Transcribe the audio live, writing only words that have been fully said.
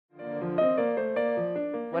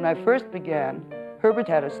When I first began, Herbert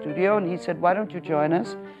had a studio, and he said, why don't you join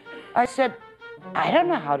us? I said, I don't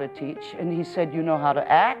know how to teach. And he said, you know how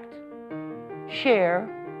to act? Share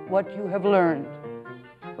what you have learned.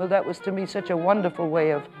 Well, that was to me such a wonderful way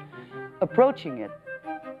of approaching it.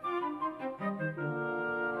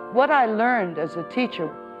 What I learned as a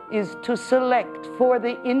teacher is to select for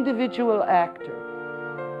the individual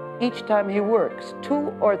actor, each time he works, 2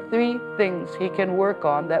 or 3 things he can work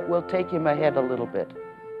on that will take him ahead a little bit.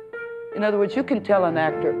 In other words, you can tell an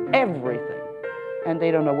actor everything, and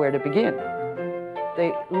they don't know where to begin.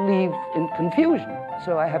 They leave in confusion,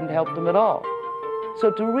 so I haven't helped them at all.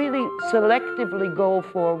 So to really selectively go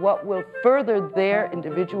for what will further their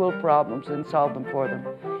individual problems and solve them for them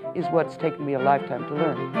is what's taken me a lifetime to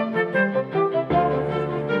learn.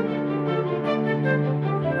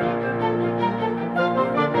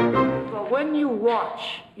 Well, when you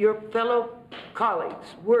watch your fellow colleagues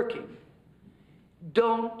working,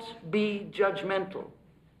 don't be judgmental.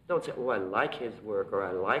 Don't say, oh, I like his work, or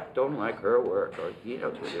I don't like her work, or, you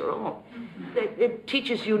know, to your own. It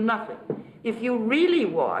teaches you nothing. If you really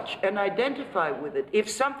watch and identify with it, if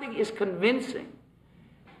something is convincing,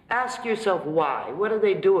 ask yourself why. What are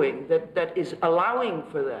they doing that is allowing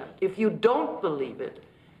for that? If you don't believe it,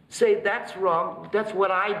 say, that's wrong, that's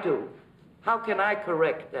what I do. How can I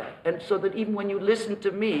correct that? And so that even when you listen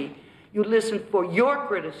to me, you listen for your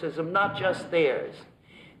criticism, not just theirs.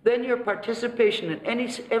 Then your participation in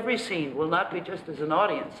every scene will not be just as an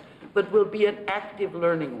audience, but will be an active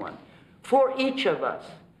learning one. For each of us,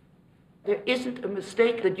 there isn't a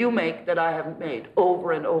mistake that you make that I haven't made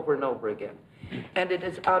over and over and over again. And it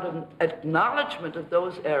is out of acknowledgement of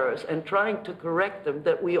those errors and trying to correct them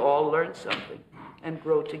that we all learn something and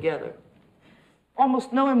grow together.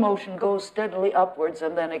 Almost no emotion goes steadily upwards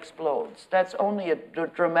and then explodes. That's only a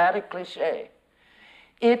dramatic cliche.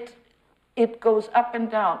 It goes up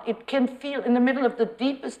and down. It can feel, in the middle of the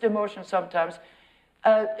deepest emotion sometimes,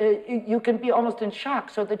 you can be almost in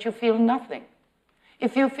shock so that you feel nothing.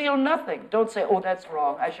 If you feel nothing, don't say, oh, that's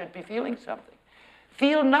wrong, I should be feeling something.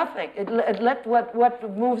 Feel nothing. Let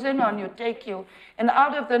what moves in on you take you, and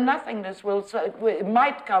out of the nothingness it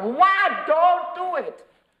might come, what? Don't do it.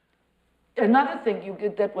 Another thing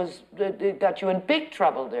that got you in big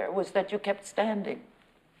trouble there was that you kept standing.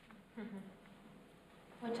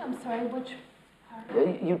 I'm sorry, which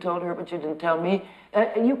part? You told her, but you didn't tell me.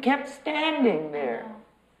 You kept standing there.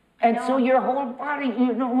 And so your whole body,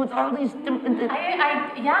 you know, with all these different...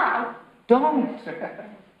 Yeah. Don't. Do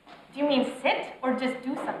you mean sit or just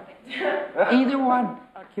do something? Either one.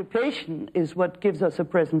 Occupation is what gives us a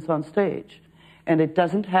presence on stage. And it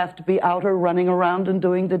doesn't have to be out or running around and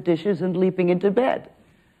doing the dishes and leaping into bed.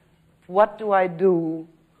 What do I do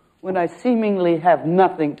when I seemingly have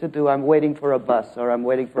nothing to do? I'm waiting for a bus, or I'm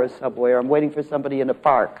waiting for a subway, or I'm waiting for somebody in a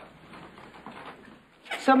park.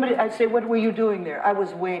 I'd say, what were you doing there? I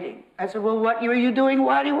was waiting. I said, well, what were you doing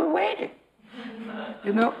while you were waiting?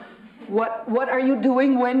 You know, what are you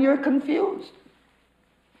doing when you're confused?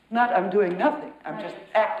 Not, I'm doing nothing. I'm just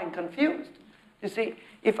acting confused. You see,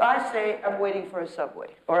 if I say I'm waiting for a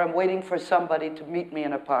subway, or I'm waiting for somebody to meet me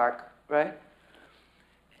in a park, right?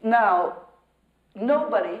 Now,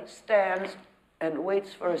 nobody stands and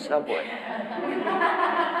waits for a subway.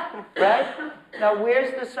 Right? Now,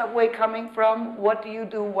 where's the subway coming from? What do you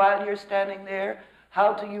do while you're standing there?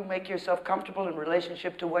 How do you make yourself comfortable in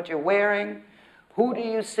relationship to what you're wearing? Who do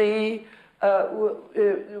you see?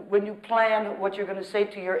 When you plan what you're going to say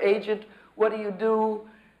to your agent, what do you do?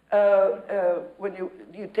 When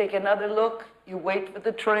you take another look, you wait for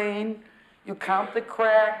the train, you count the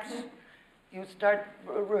cracks, you start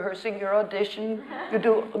rehearsing your audition,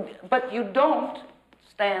 but you don't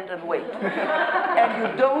stand and wait. And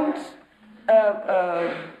you don't,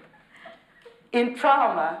 in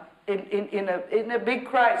trauma, in a big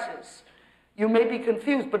crisis, you may be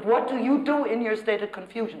confused, but what do you do in your state of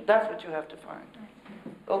confusion? That's what you have to find.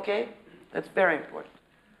 Okay? That's very important.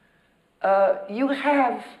 You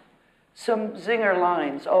have some zinger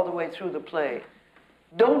lines all the way through the play.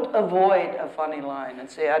 Don't avoid a funny line and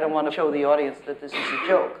say, I don't want to show the audience that this is a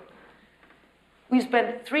joke. We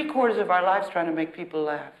spend 3/4 of our lives trying to make people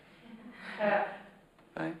laugh.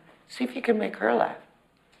 Right? See if you can make her laugh.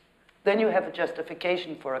 Then you have a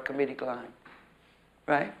justification for a comedic line.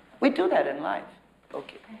 Right? We do that in life.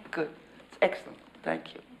 Okay, good. It's excellent.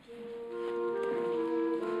 Thank you.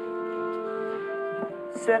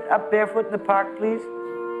 Set up barefoot in the park, please.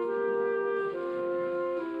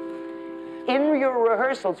 In your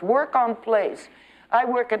rehearsals, work on place. I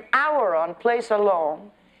work an hour on place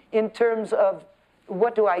alone in terms of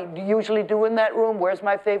what do I usually do in that room? Where's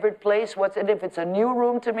my favorite place? What's it? If it's a new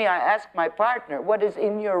room to me, I ask my partner, what is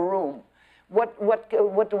in your room?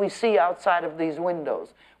 What do we see outside of these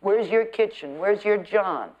windows? Where's your kitchen? Where's your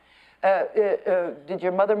John? Did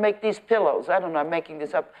your mother make these pillows? I don't know, I'm making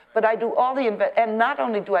this up. But I do all the, and not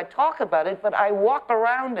only do I talk about it, but I walk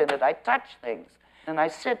around in it. I touch things. And I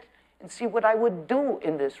sit and see what I would do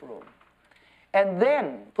in this room. And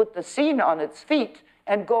then put the scene on its feet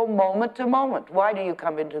and go moment to moment. Why do you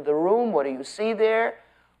come into the room? What do you see there?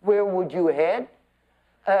 Where would you head?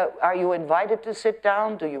 Are you invited to sit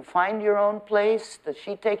down? Do you find your own place? Does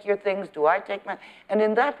she take your things? Do I take mine? And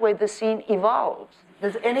in that way, the scene evolves.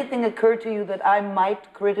 Does anything occur to you that I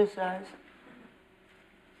might criticize?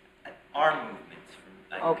 Arm movements.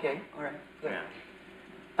 Okay, all right, good.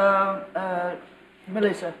 Yeah.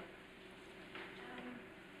 Melissa?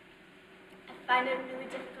 I find it really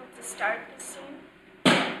difficult to start the scene.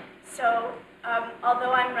 So,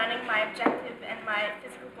 although I'm running my objective and my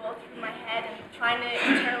physical goal through my head and trying to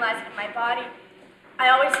internalize it in my body, I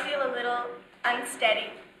always feel a little unsteady.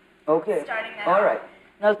 Okay. Starting that all out. right.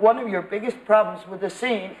 Now, one of your biggest problems with the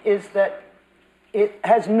scene is that it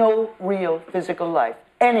has no real physical life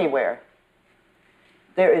anywhere.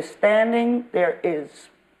 There is standing, there is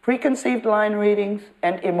preconceived line readings,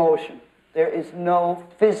 and emotion. There is no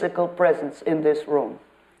physical presence in this room.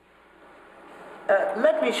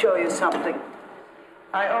 Let me show you something.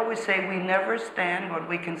 I always say we never stand when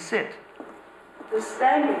we can sit. The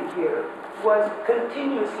standing here was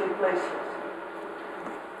continuously places.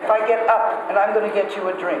 If I get up and I'm going to get you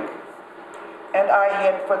a drink, and I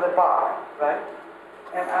head for the bar, right?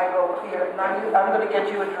 And I go here, now I'm going to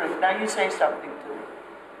get you a drink. Now you say something to me.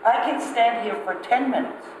 I can stand here for 10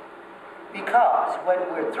 minutes, because when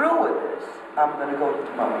we're through with this, I'm going to go to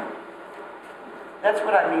tomorrow. That's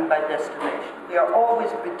what I mean by destination. We are always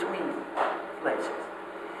between places.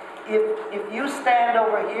 If you stand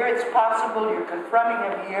over here, it's possible you're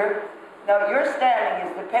confronting him here. Now, your standing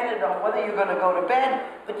is dependent on whether you're going to go to bed,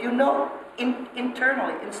 but you know,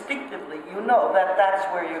 internally, instinctively, you know that that's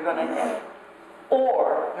where you're going to head.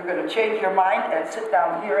 Or you're going to change your mind and sit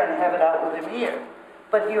down here and have it out with him here.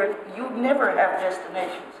 But you never have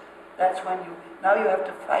destinations. That's when now you have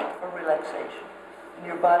to fight for relaxation. And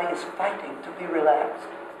your body is fighting to be relaxed.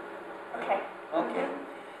 Okay. Okay.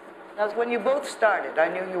 Now, when you both started, I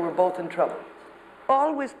knew you were both in trouble.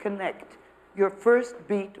 Always connect your first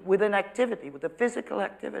beat with an activity, with a physical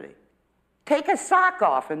activity. Take a sock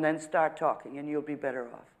off and then start talking, and you'll be better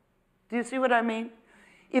off. Do you see what I mean?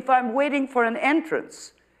 If I'm waiting for an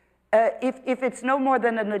entrance, if it's no more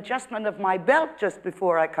than an adjustment of my belt just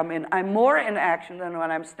before I come in, I'm more in action than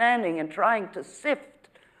when I'm standing and trying to sift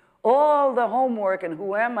all the homework and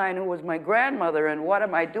who am I and who was my grandmother and what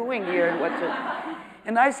am I doing here and what's it.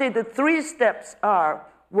 And I say the 3 steps are,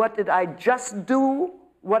 what did I just do?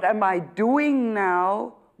 What am I doing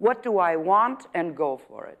now? What do I want? And go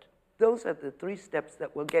for it. Those are the 3 steps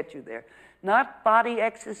that will get you there. Not body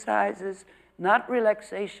exercises, not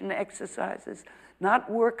relaxation exercises, not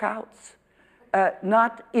workouts,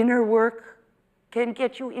 not inner work. Can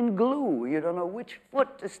get you in glue. You don't know which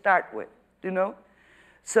foot to start with, you know?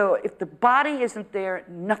 So if the body isn't there,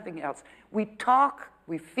 nothing else. We talk,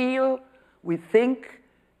 we feel, we think,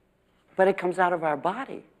 but it comes out of our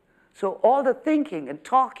body. So all the thinking and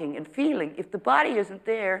talking and feeling, if the body isn't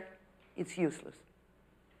there, it's useless.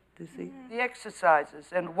 Do you see? The exercises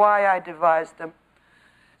and why I devised them.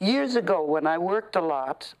 Years ago, when I worked a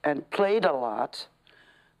lot and played a lot,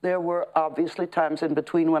 there were obviously times in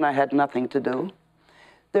between when I had nothing to do.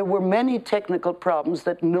 There were many technical problems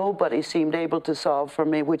that nobody seemed able to solve for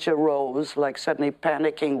me, which arose, like suddenly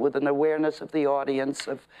panicking with an awareness of the audience,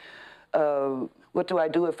 of what do I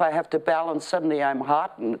do if I have to balance? Suddenly I'm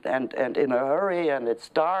hot and in a hurry and it's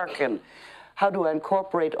dark, and how do I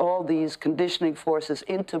incorporate all these conditioning forces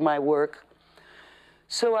into my work?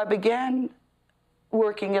 So I began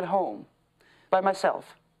working at home by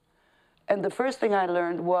myself. And the first thing I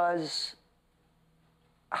learned was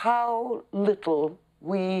how little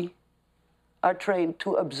we are trained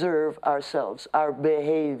to observe ourselves, our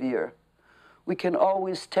behavior. We can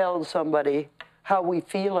always tell somebody how we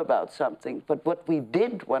feel about something, but what we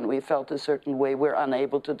did when we felt a certain way, we're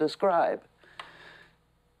unable to describe.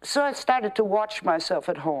 So I started to watch myself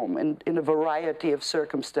at home in a variety of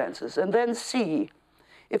circumstances, and then see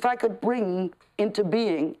if I could bring into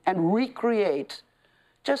being and recreate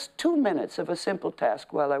just 2 minutes of a simple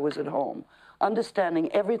task while I was at home,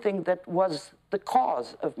 understanding everything that was the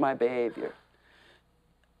cause of my behavior.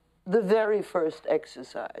 The very first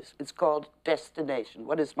exercise, it's called destination.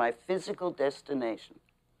 What is my physical destination?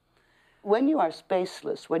 when you are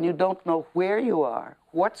spaceless, when you don't know where you are,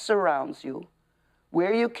 what surrounds you,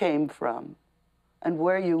 where you came from, and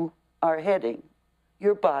where you are heading,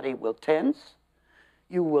 your body will tense,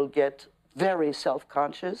 you will get very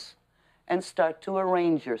self-conscious, and start to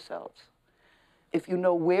arrange yourselves. If you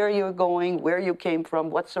know where you're going, where you came from,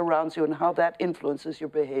 what surrounds you, and how that influences your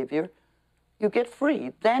behavior, you get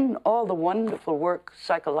free. Then all the wonderful work,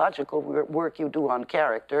 psychological work you do on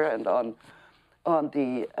character and on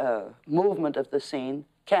the movement of the scene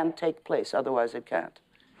can take place, otherwise it can't.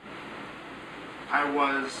 I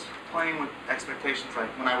was playing with expectations, like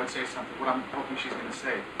when I would say something, what I'm hoping she's going to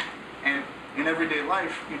say. And in everyday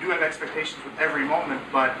life, you do have expectations with every moment,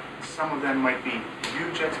 but some of them might be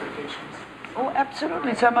huge expectations. Oh,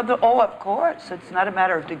 absolutely. Some of the, oh, of course. It's not a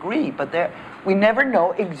matter of degree, but we never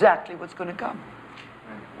know exactly what's going to come.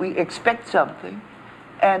 We expect something,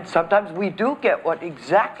 and sometimes we do get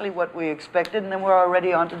exactly what we expected, and then we're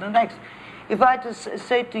already on to the next. If I just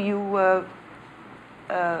say to you,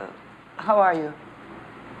 how are you?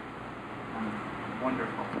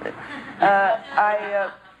 Wonderful.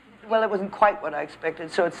 Well, it wasn't quite what I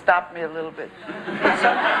expected, so it stopped me a little bit.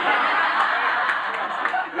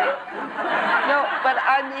 No, but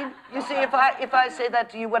I mean, you see, if I say that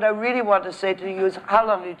to you, what I really want to say to you is, how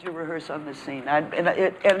long did you rehearse on this scene? And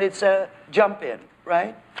it's a jump in,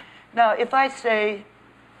 right? Now, if I say,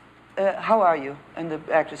 how are you? And the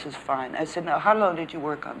actress is fine. I said, now, how long did you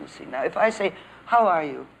work on this scene? Now, if I say, how are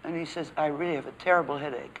you? And he says, I really have a terrible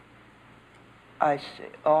headache. I say,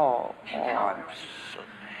 oh, I'm so...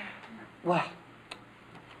 Well,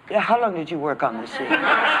 yeah, how long did you work on this scene? You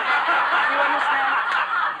understand?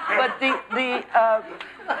 But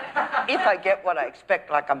if I get what I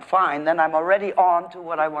expect, like I'm fine, then I'm already on to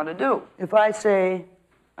what I want to do. If I say,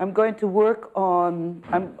 I'm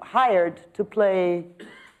hired to play,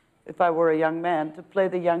 if I were a young man, to play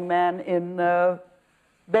the young man in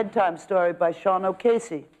Bedtime Story by Sean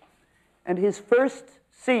O'Casey. And his first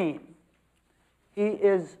scene,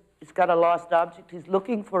 he's got a lost object. He's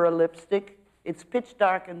looking for a lipstick. It's pitch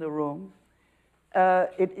dark in the room.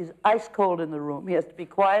 It is ice cold in the room. He has to be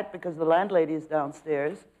quiet because the landlady is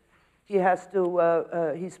downstairs. He has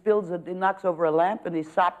to, he knocks over a lamp and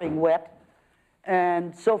he's sopping wet,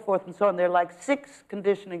 and so forth and so on. There are like 6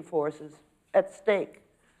 conditioning forces at stake.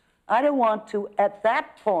 I don't want to, at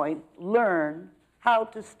that point, learn how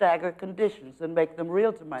to stagger conditions and make them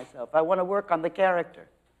real to myself. I want to work on the character.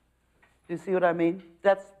 Do you see what I mean?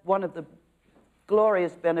 That's one of the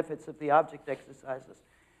glorious benefits of the object exercises,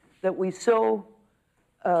 that we so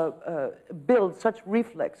build such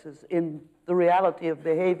reflexes in the reality of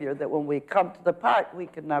behavior that when we come to the part, we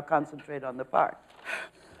can now concentrate on the part.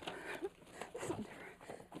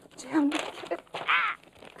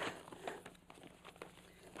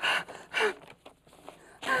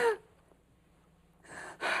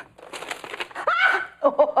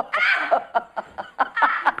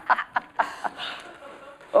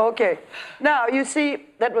 Okay. Now, you see,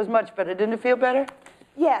 that was much better. Didn't it feel better?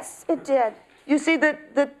 Yes, it did. You see,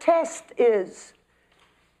 the test is,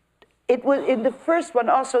 it was, in the first one,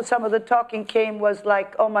 also some of the talking was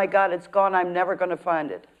like, oh my God, it's gone, I'm never going to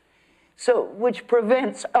find it. So, which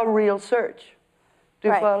prevents a real search. Do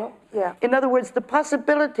you follow? Yeah. In other words, the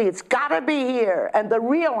possibility, it's got to be here, and the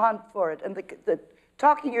real hunt for it, and the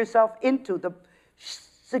talking yourself into the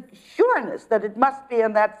sureness that it must be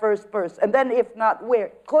in that first verse, and then if not,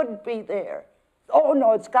 where? Could be there. Oh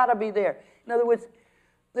no, it's got to be there. In other words,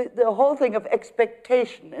 the whole thing of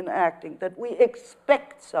expectation in acting, that we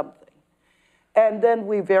expect something, and then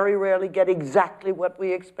we very rarely get exactly what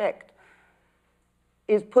we expect,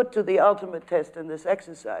 is put to the ultimate test in this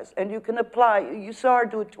exercise. And you can apply, you saw her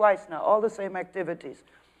do it twice now, all the same activities.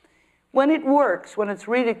 When it works, when it's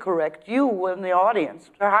really correct, you in the audience,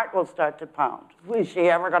 her heart will start to pound. Is she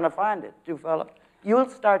ever going to find it? Do you follow? You'll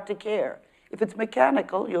start to care. If it's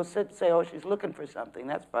mechanical, you'll sit and say, oh, she's looking for something.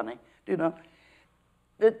 That's funny. Do you know?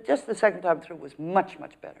 Just the second time through was much,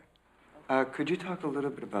 much better. Could you talk a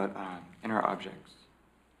little bit about inner objects?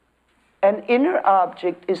 An inner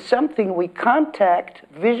object is something we contact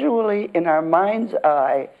visually in our mind's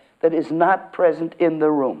eye that is not present in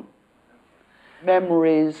the room.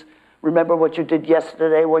 Memories, remember what you did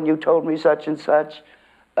yesterday when you told me such and such.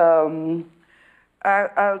 I'll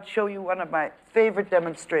show you one of my favorite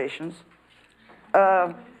demonstrations.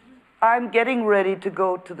 I'm getting ready to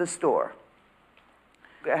go to the store.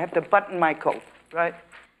 I have to button my coat, right?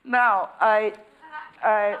 Now,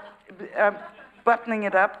 I'm buttoning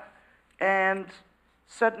it up, and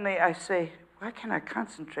suddenly I say, why can't I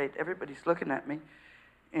concentrate? Everybody's looking at me.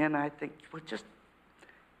 And I think, well, just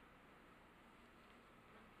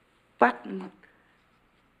button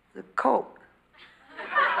the coat.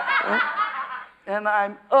 Right? And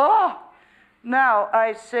I'm, oh! Now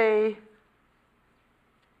I say,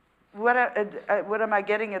 what am I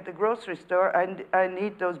getting at the grocery store? I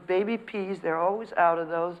need those baby peas. They're always out of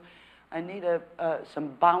those. I need some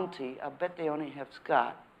Bounty. I bet they only have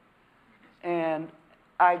Scott. And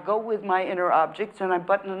I go with my inner objects, and I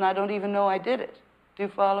button, and I don't even know I did it. Do you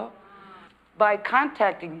follow? By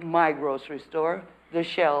contacting my grocery store, the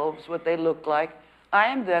shelves, what they look like, I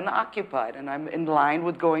am then occupied, and I'm in line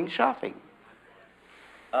with going shopping.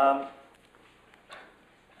 I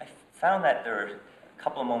found that there are a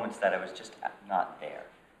couple of moments that I was just not there.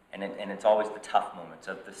 And it's always the tough moments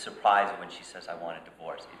of the surprise when she says, I want a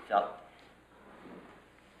divorce. It felt,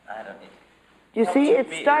 I don't know. You see, it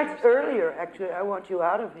starts earlier, actually. I want you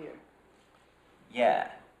out of here. Yeah.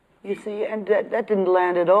 You see, and that didn't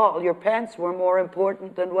land at all. Your pants were more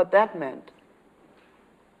important than what that meant.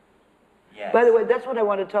 Yes. By the way, that's what I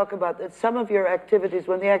want to talk about, that some of your activities,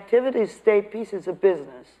 when the activities stay pieces of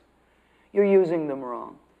business, you're using them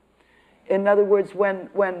wrong. In other words, when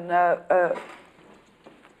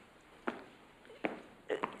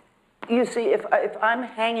you see, if I'm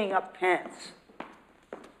hanging up pants,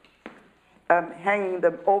 I'm hanging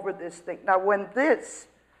them over this thing. Now, when this,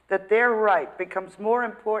 that they're right, becomes more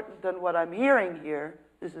important than what I'm hearing here,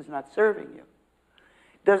 this is not serving you.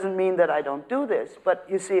 Doesn't mean that I don't do this, but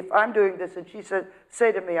you see, if I'm doing this and she says,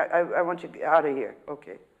 say to me, I want you out of here.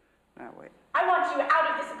 Okay, now wait. I want you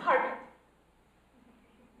out of this apartment.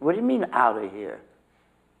 What do you mean out of here?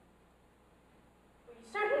 Well,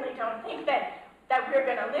 you certainly don't think that we're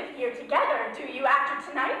going to live here together, do you,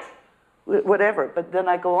 after tonight? Whatever, but then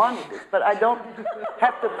I go on with this. But I don't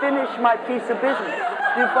have to finish my piece of business.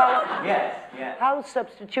 Do you follow? Yes, yes. How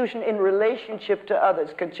substitution in relationship to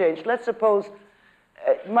others can change. Let's suppose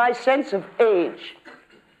my sense of age,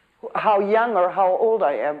 how young or how old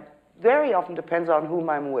I am, very often depends on whom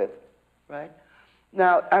I'm with, right?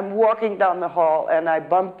 Now, I'm walking down the hall and I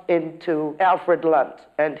bump into Alfred Lunt,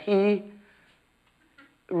 and he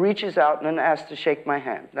reaches out and asks to shake my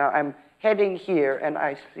hand. Now, I'm heading here, and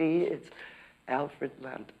I see it's Alfred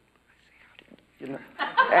Lunt. You know,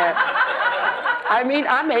 and, I mean,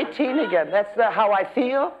 I'm 18 again. That's how I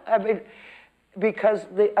feel. I mean, because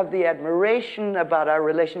of the admiration about our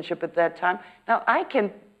relationship at that time. Now, I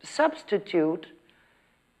can substitute,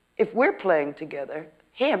 if we're playing together,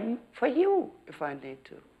 him for you, if I need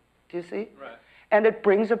to. Do you see? Right. And it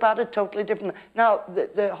brings about a totally different... Now,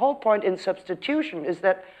 the whole point in substitution is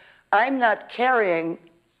that I'm not carrying,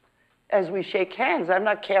 as we shake hands, I'm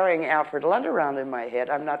not carrying Alfred Lunt around in my head.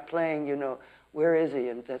 I'm not playing, you know, where is he?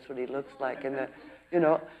 And that's what he looks like. And, you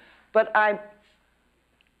know, but I'm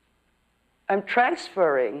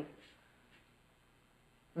transferring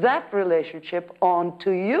that relationship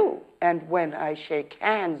onto you. And when I shake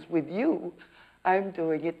hands with you, I'm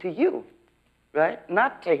doing it to you, right?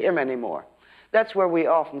 Not to him anymore. That's where we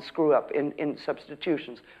often screw up in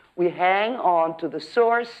substitutions. We hang on to the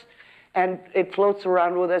source, and it floats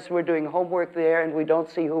around with us. We're doing homework there, and we don't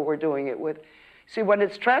see who we're doing it with. See, when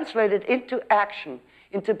it's translated into action,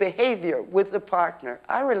 into behavior with the partner,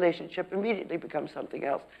 our relationship immediately becomes something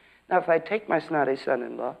else. Now, if I take my snotty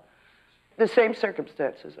son-in-law, the same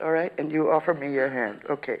circumstances, all right? And you offer me your hand.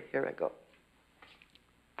 Okay, here I go.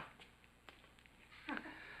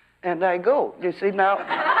 And I go. You see, now...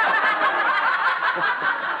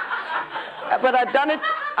 But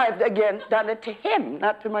I've again done it to him,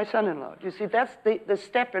 not to my son-in-law. You see, that's the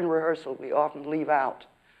step in rehearsal we often leave out.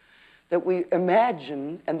 That we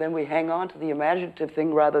imagine, and then we hang on to the imaginative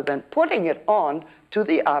thing rather than putting it on to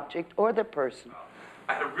the object or the person.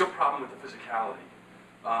 I had a real problem with the physicality.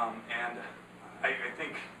 And I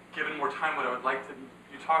think, given more time, what I would like to...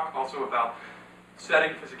 You talk also about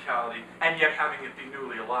setting physicality and yet having it be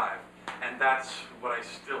newly alive. And that's what I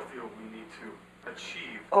still feel we need to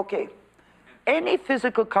achieve. Okay. Any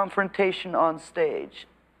physical confrontation on stage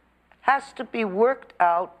has to be worked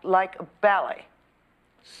out like a ballet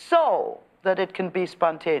so that it can be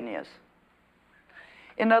spontaneous.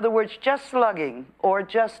 In other words, just slugging or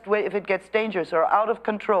just if it gets dangerous or out of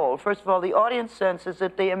control, first of all, the audience senses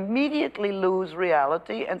that they immediately lose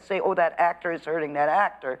reality and say, oh, that actor is hurting that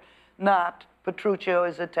actor, not Petruchio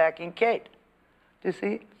is attacking Kate. Do you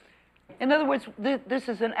see? In other words, this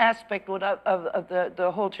is an aspect of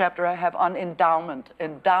the whole chapter I have on endowment,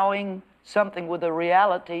 endowing something with a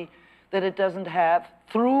reality that it doesn't have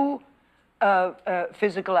through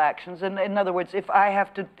physical actions. And in other words, if I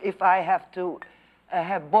have to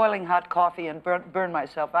have boiling hot coffee and burn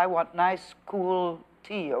myself, I want nice, cool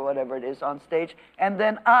tea or whatever it is on stage, and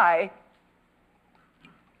then I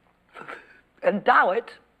endow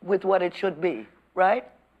it with what it should be, right?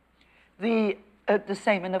 the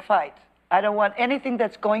same in a fight. I don't want anything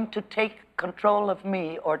that's going to take control of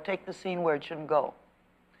me or take the scene where it shouldn't go.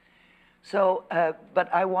 So,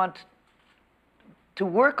 but I want to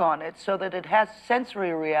work on it so that it has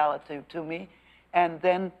sensory reality to me, and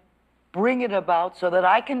then bring it about so that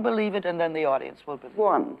I can believe it and then the audience will believe it.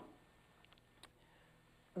 One,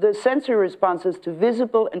 the sensory responses to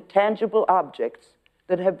visible and tangible objects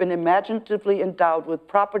that have been imaginatively endowed with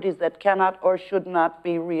properties that cannot or should not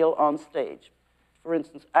be real on stage. For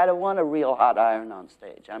instance, I don't want a real hot iron on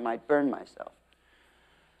stage. I might burn myself.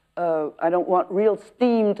 I don't want real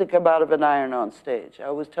steam to come out of an iron on stage. I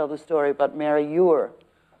always tell the story about Mary Ewer,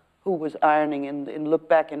 who was ironing in Look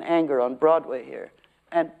Back in Anger on Broadway here.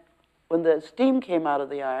 And when the steam came out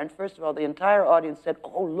of the iron, first of all, the entire audience said,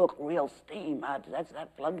 "Oh, look, real steam. That's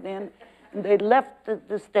that plugged in." And they left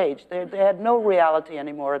the stage. They had no reality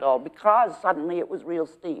anymore at all because suddenly it was real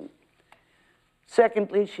steam.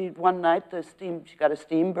 Secondly, one night, she got a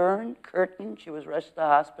steam burn, curtain, she was rushed to the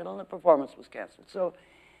hospital, and the performance was canceled. So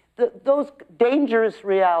those dangerous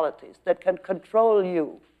realities that can control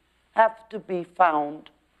you have to be found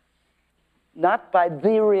not by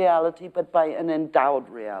the reality, but by an endowed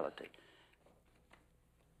reality.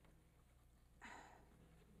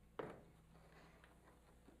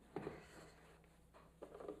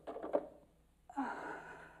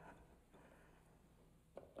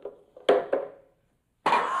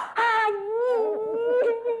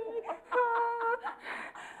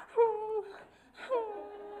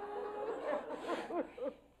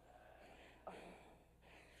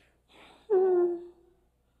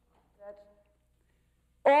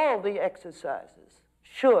 All the exercises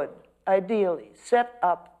should ideally set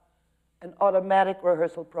up an automatic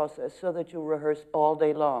rehearsal process so that you rehearse all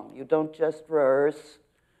day long. You don't just rehearse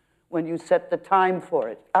when you set the time for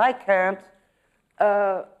it. I can't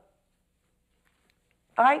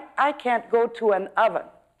go to an oven.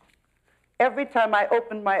 Every time I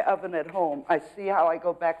open my oven at home, I see how I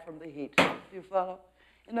go back from the heat. Do you follow?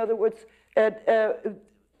 In other words, the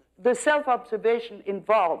self-observation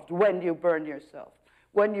involved when you burn yourself,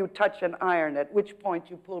 when you touch an iron, at which point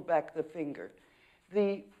you pull back the finger.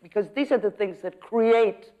 Because these are the things that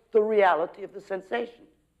create the reality of the sensation.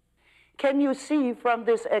 Can you see from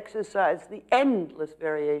this exercise the endless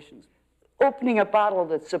variations? Opening a bottle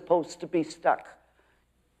that's supposed to be stuck.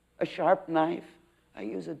 A sharp knife. I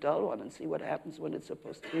use a dull one and see what happens when it's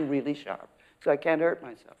supposed to be really sharp. So I can't hurt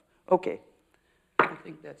myself. Okay, I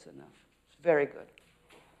think that's enough. It's very good.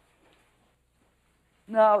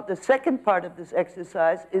 Now, the second part of this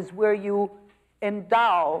exercise is where you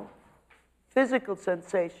endow physical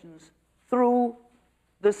sensations through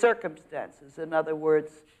the circumstances. In other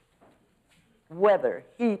words, weather,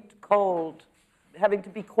 heat, cold, having to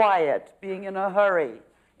be quiet, being in a hurry.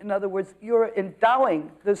 In other words, you're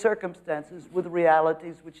endowing the circumstances with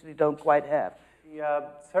realities which they don't quite have.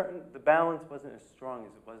 The balance wasn't as strong as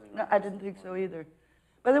it was in No, I didn't think so either.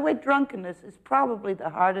 By the way, drunkenness is probably the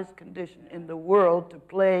hardest condition in the world to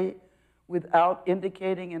play without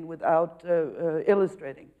indicating and without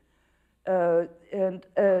illustrating. You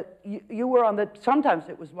were on the, sometimes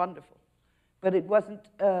it was wonderful, but it wasn't,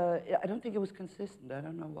 I don't think it was consistent. I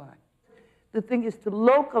don't know why. The thing is to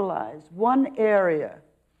localize one area,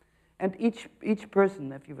 and each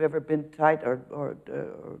person, if you've ever been tight or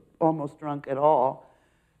almost drunk at all,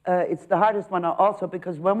 it's the hardest one also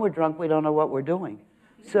because when we're drunk, we don't know what we're doing.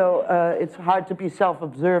 So it's hard to be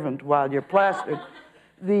self-observant while you're plastered.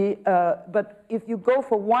 But if you go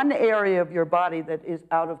for one area of your body that is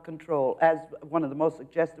out of control, as one of the most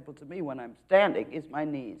suggestible to me when I'm standing is my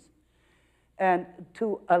knees, and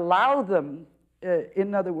to allow them,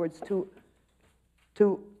 in other words,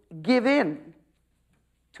 to give in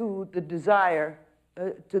to the desire,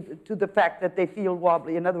 to the fact that they feel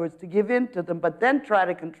wobbly. In other words, to give in to them, but then try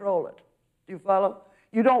to control it. Do you follow?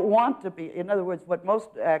 You don't want to be, in other words, what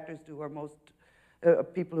most actors do, or most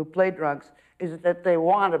people who play drunks, is that they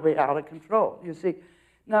want to be out of control, you see.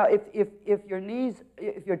 Now, if your knees,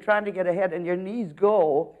 if you're trying to get ahead and your knees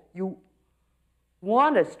go, you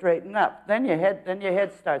want to straighten up. Then your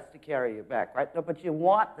head starts to carry you back, right? No, but you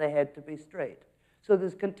want the head to be straight. So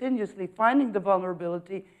there's continuously finding the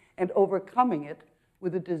vulnerability and overcoming it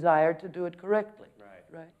with a desire to do it correctly.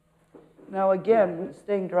 Right. Now, again,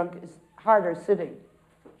 staying drunk is harder sitting.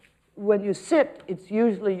 When you sit, it's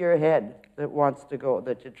usually your head that wants to go,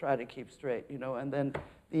 that you try to keep straight, you know, and then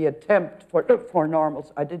the attempt for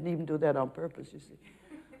normals, I didn't even do that on purpose, you see,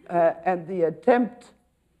 and the attempt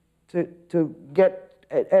to get,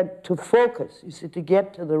 and to focus, you see, to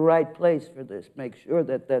get to the right place for this, make sure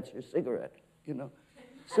that that's your cigarette, you know,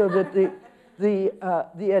 so that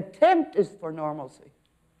the attempt is for normalcy.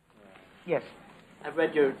 Yes. I've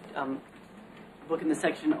read your book in the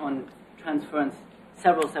section on transference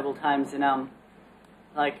several times, and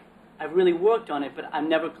like I've really worked on it, but I'm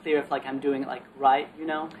never clear if like I'm doing it like right, you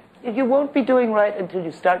know? You won't be doing right until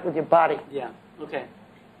you start with your body. Yeah. Okay.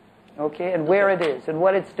 Okay, and where it is and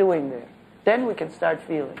what it's doing there. Then we can start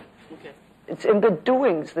feeling. Okay. It's in the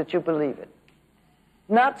doings that you believe it.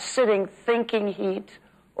 Not sitting thinking heat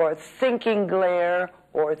or thinking glare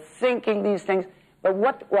or thinking these things, but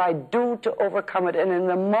what do I do to overcome it? And in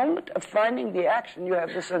the moment of finding the action, you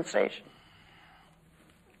have the sensation.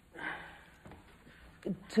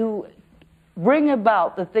 To bring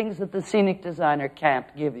about the things that the scenic designer can't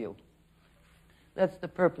give you. That's the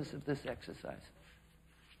purpose of this exercise.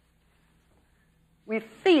 We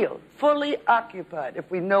feel fully occupied if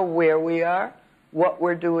we know where we are, what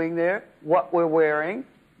we're doing there, what we're wearing,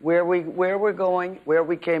 where we're going, where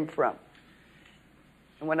we came from.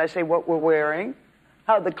 And when I say what we're wearing,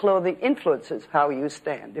 how the clothing influences how you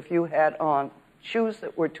stand. If you had on shoes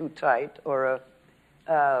that were too tight, or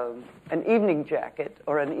an evening jacket,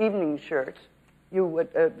 or an evening shirt, you would,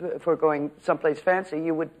 if we're going someplace fancy,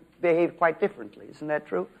 you would behave quite differently. Isn't that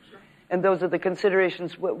true? Sure. And those are the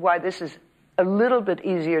considerations why this is a little bit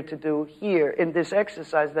easier to do here in this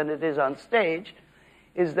exercise than it is on stage,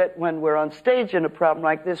 is that when we're on stage in a problem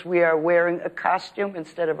like this, we are wearing a costume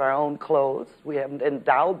instead of our own clothes. We haven't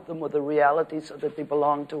endowed them with a reality so that they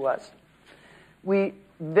belong to us. We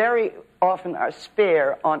very often are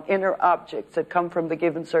spare on inner objects that come from the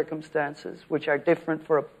given circumstances, which are different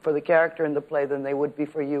for the character in the play than they would be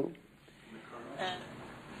for you.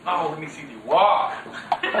 Oh, let me see thee walk.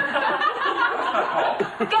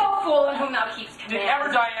 Go, fool, in whom thou keepst command. Did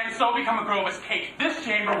ever Diane so become a girl as Kate, this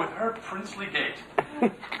chamber with her princely gait? Be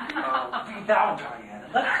thou Diane,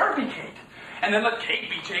 and let her be Kate. And then let Kate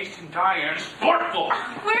be chaste and Diane sportful.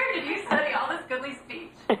 Where did you study all this goodly speech?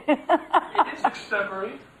 It is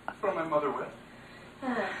extempore from my mother wit.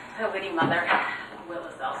 A witty mother, Will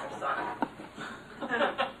is else her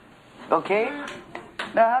son. Okay?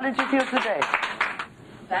 Now, how did you feel today?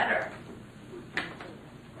 Better.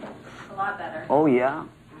 A lot better. Oh, yeah?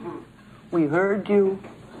 We heard you.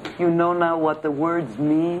 You know now what the words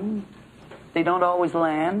mean. They don't always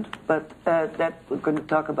land, but that we're going to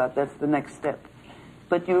talk about. That's the next step.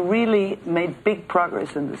 But you really made big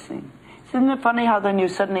progress in the scene. Isn't it funny how then you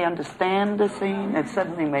suddenly understand the scene? It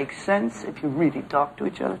suddenly makes sense if you really talk to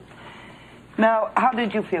each other. Now, how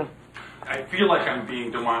did you feel? I feel like I'm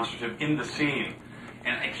being demonstrative in the scene.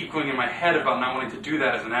 And I keep going in my head about not wanting to do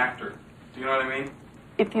that as an actor. Do you know what I mean?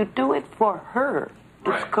 If you do it for her, it's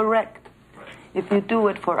Right. correct. Right. If you do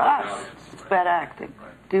it for us, it's bad acting.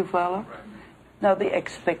 Right. Do you follow? Right. Now, the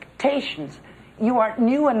expectations, you aren't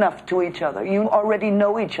new enough to each other. You already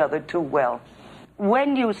know each other too well.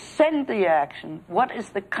 When you send the action, what is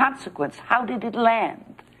the consequence? How did it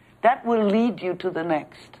land? That will lead you to the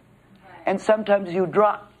next. And sometimes you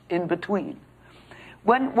drop in between.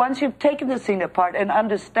 Once you've taken the scene apart and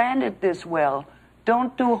understand it this well,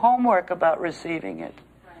 don't do homework about receiving it.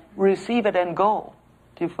 Right. Receive it and go.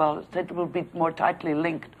 Do you follow? It will be more tightly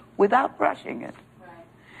linked without rushing it. Right.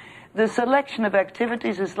 The selection of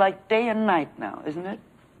activities is like day and night now, isn't it?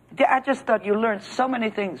 I just thought you learned so many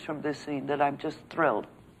things from this scene that I'm just thrilled.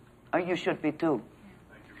 You should be too.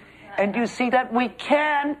 And you see that we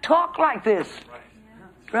can talk like this.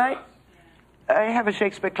 Right? I have a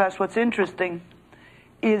Shakespeare class. What's interesting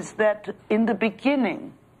is that in the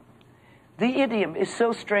beginning, the idiom is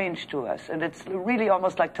so strange to us, and it's really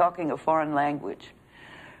almost like talking a foreign language.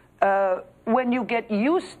 When you get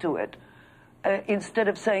used to it, instead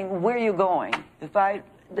of saying, where are you going? If I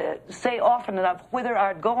say often enough, whither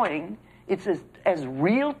art going, it's as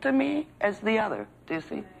real to me as the other. Do you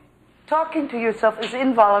see? Talking to yourself is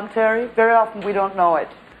involuntary. Very often we don't know it.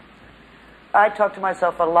 I talk to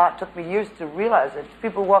myself a lot. It took me years to realize it.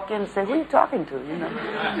 People walk in and say, who are you talking to? You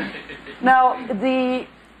know. Now,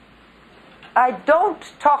 I don't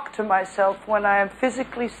talk to myself when I am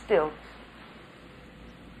physically still.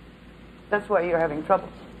 That's why you're having trouble.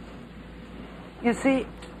 You see,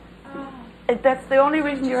 that's the only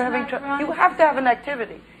reason you're having trouble. You have to have an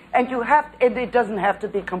activity. And it doesn't have to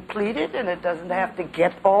be completed, and it doesn't have to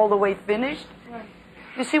get all the way finished.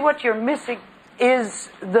 You see, what you're missing is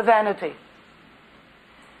the vanity.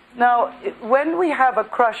 Now, when we have a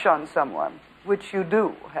crush on someone, which you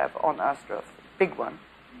do have on Astrov, big one,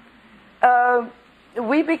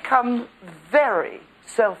 we become very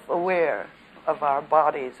self-aware of our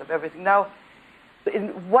bodies, of everything. Now,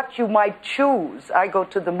 in what you might choose, I go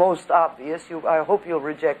to the most obvious, I hope you'll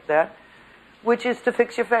reject that, which is to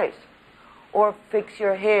fix your face, or fix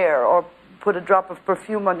your hair, or put a drop of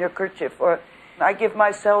perfume on your kerchief, or I give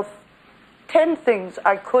myself 10 things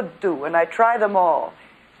I could do, and I try them all,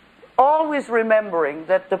 always remembering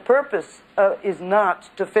that the purpose is not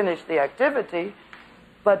to finish the activity,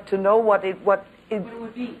 but to know what it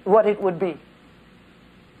would be.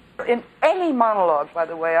 In any monologue, by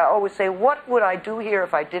the way, I always say, what would I do here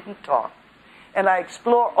if I didn't talk? And I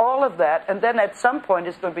explore all of that, and then at some point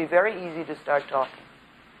it's going to be very easy to start talking.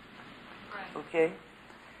 Right. Okay?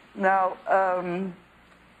 Now,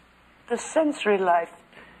 the sensory life,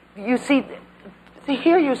 you see,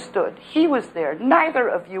 here you stood. He was there. Neither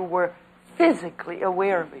of you were physically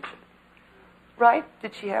aware of each other. Right?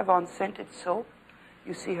 Did she have on scented soap?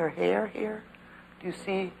 You see her hair here? Do you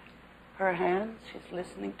see her hands? She's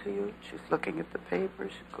listening to you. She's looking at the paper.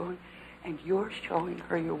 She's going, and you're showing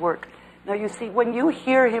her your work. Now you see, when you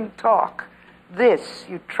hear him talk,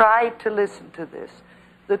 you try to listen to this.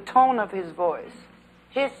 The tone of his voice,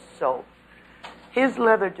 his soap, his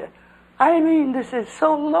leather jacket. I mean, this is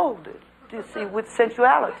so loaded, do you see, with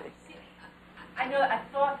sensuality. See, I know, I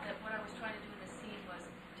thought that what I was trying to do in the scene was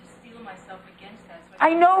to steel myself against that. So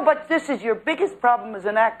I know, but this is your biggest problem as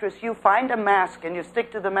an actress. You find a mask and you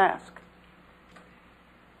stick to the mask.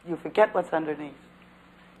 You forget what's underneath.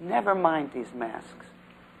 Never mind these masks.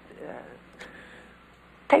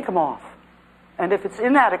 Take them off. And if it's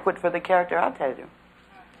inadequate for the character, I'll tell you.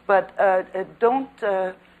 But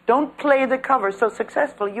don't play the cover so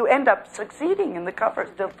successful. You end up succeeding in the cover.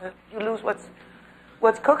 You lose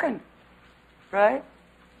what's cooking, right?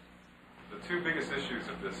 The two biggest issues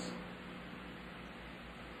of this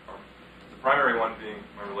are the primary one being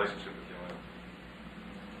my relationship with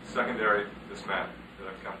Yelena. Secondary, this map that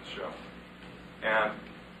I've come to show. And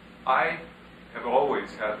I have always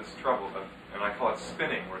had this trouble, and I call it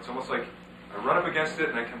spinning, where it's almost like I run up against it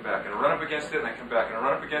and I come back, and I run up against it and I come back, and I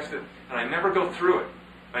run up against it, and I never go through it.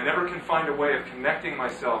 I never can find a way of connecting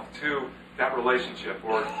myself to that relationship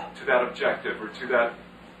or to that objective or to that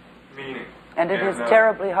meaning. And it is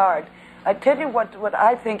terribly hard. I tell you what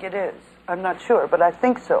I think it is. I'm not sure, but I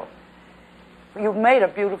think so. You've made a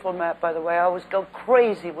beautiful map, by the way. I always go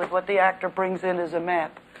crazy with what the actor brings in as a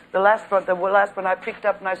map. The last one I picked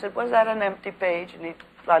up and I said, was that an empty page? And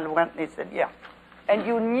I went and he said, yeah. And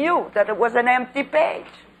you knew that it was an empty page.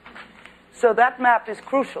 So that map is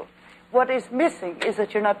crucial. What is missing is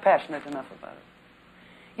that you're not passionate enough about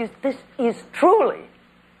it. This is truly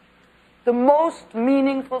the most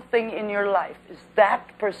meaningful thing in your life, is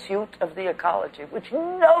that pursuit of the ecology, which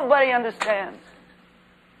nobody understands.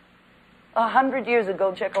 100 years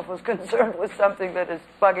ago, Chekhov was concerned with something that is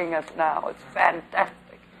bugging us now. It's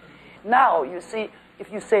fantastic. Now, you see,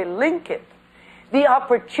 if you say link it, the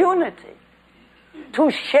opportunity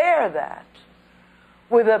to share that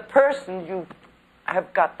with a person you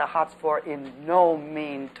have got the hots for in no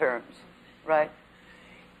mean terms, right,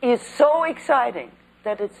 is so exciting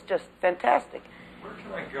that it's just fantastic. Where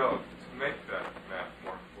can I go to make that map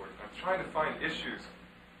more important? I'm trying to find issues.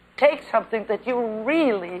 Take something that you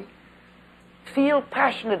really feel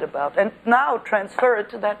passionate about and now transfer it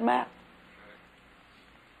to that map.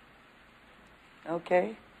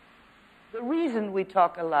 Okay? The reason we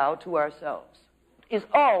talk aloud to ourselves is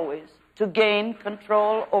always to gain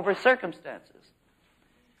control over circumstances.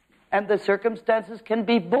 And the circumstances can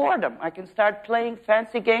be boredom. I can start playing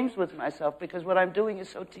fancy games with myself because what I'm doing is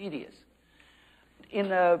so tedious. In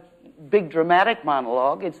a big dramatic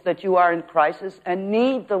monologue, it's that you are in crisis and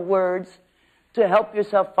need the words to help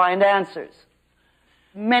yourself find answers.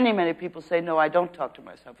 Many, many people say, no, I don't talk to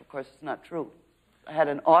myself. Of course, it's not true. I had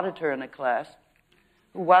an auditor in a class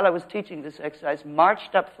who, while I was teaching this exercise,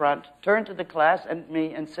 marched up front, turned to the class and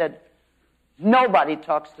me and said, nobody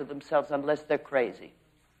talks to themselves unless they're crazy.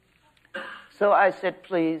 So I said,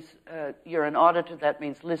 please, you're an auditor. That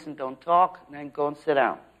means listen, don't talk, and then go and sit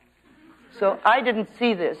down. So I didn't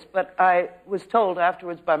see this, but I was told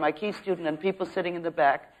afterwards by my key student and people sitting in the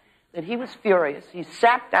back that he was furious. He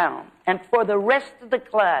sat down, and for the rest of the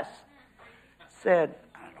class said,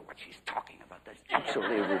 I don't know what she's talking about. That's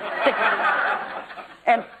absolutely ridiculous.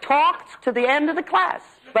 And talked to the end of the class,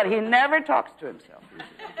 but he never talks to himself.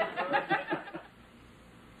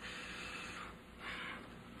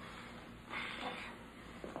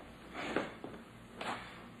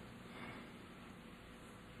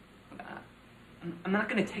 I'm not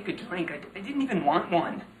going to take a drink. I didn't even want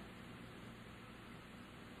one.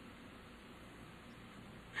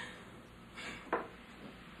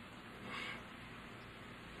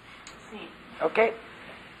 Okay?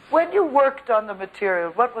 When you worked on the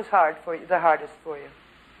material, what was hard for you, the hardest for you?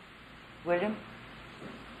 William?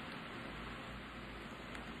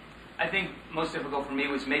 I think most difficult for me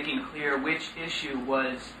was making clear which issue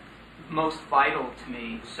was most vital to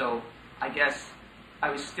me. So I guess I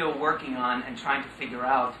was still working on and trying to figure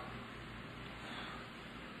out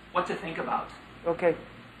what to think about. Okay.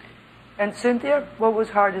 And Cynthia, what was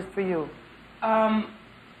hardest for you?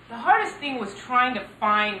 The hardest thing was trying to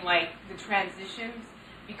find like the transitions,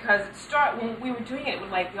 because when we were doing it, it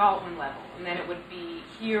would like be all at one level, and then it would be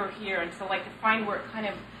here, and so like to find where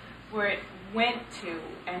it went to,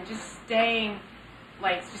 and just staying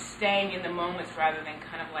in the moments rather than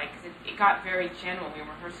kind of like, because it got very general when we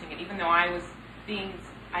were rehearsing it, even though I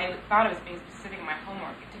thought I was being specific in my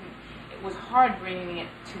homework. It was hard bringing it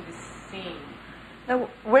to the scene. Now,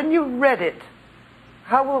 when you read it,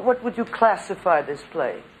 what would you classify this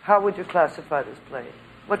play? How would you classify this play?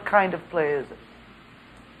 What kind of play is it?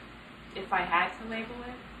 If I had to label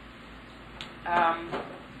it,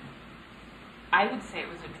 I would say it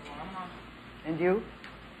was a drama. And you?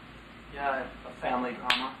 Yeah, a family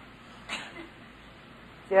drama.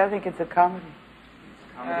 See, I think it's a comedy.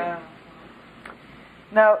 It's a comedy.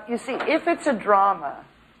 Now, you see, if it's a drama,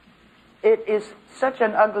 it is such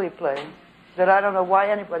an ugly play that I don't know why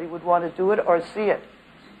anybody would want to do it or see it.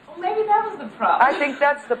 Well, maybe that was the problem. I think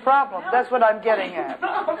that's the problem. That's what I'm getting at.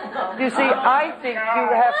 You see, I think you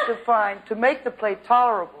have to make the play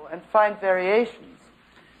tolerable and find variations,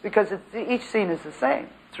 because each scene is the same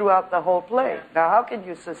throughout the whole play. Now, how can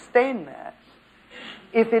you sustain that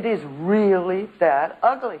if it is really that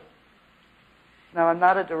ugly? Now, I'm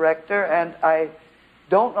not a director, and I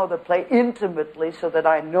don't know the play intimately so that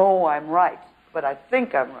I know I'm right, but I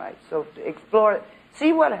think I'm right. So to explore it,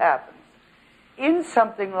 see what happens. In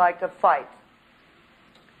something like a fight,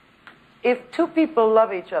 if two people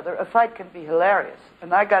love each other, a fight can be hilarious.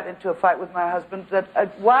 And I got into a fight with my husband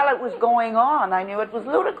that while it was going on, I knew it was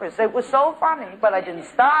ludicrous. It was so funny, but I didn't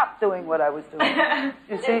stop doing what I was doing.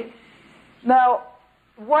 You see? Now,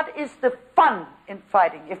 what is the fun in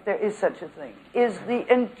fighting, if there is such a thing, is the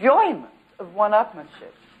enjoyment of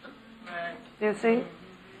one-upmanship. Do you see?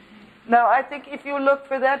 Now, I think if you look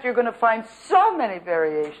for that, you're going to find so many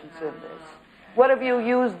variations in this. What have you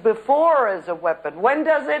used before as a weapon? When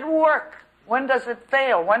does it work? When does it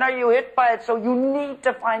fail? When are you hit by it? So you need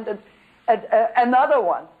to find another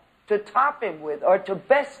one to top him with or to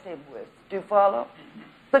best him with. Do you follow?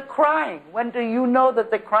 The crying. When do you know that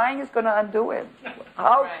the crying is going to undo him?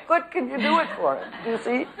 How good can you do it for him? Do you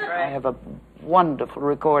see? I have a wonderful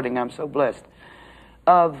recording, I'm so blessed,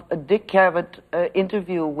 of a Dick Cavett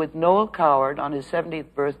interview with Noel Coward on his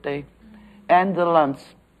 70th birthday and the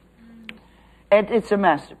Luntz. And it's a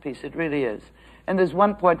masterpiece, it really is. And there's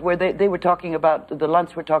one point where they were talking about, the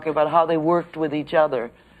Luntz were talking about how they worked with each other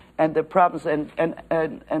and the problems, and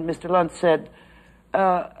Mr. Luntz said,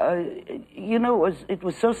 you know, it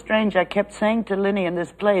was so strange. I kept saying to Linny in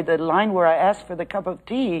this play, the line where I asked for the cup of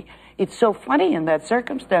tea, it's so funny in that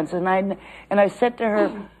circumstance. And I said to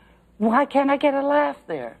her, why can't I get a laugh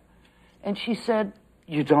there? And she said,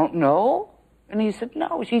 you don't know? And he said,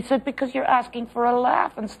 no. She said, because you're asking for a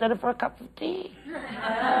laugh instead of for a cup of tea.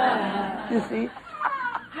 You see?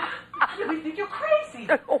 I really think you're crazy.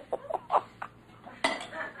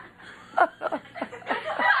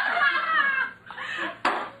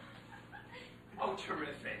 Oh,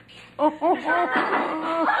 terrific.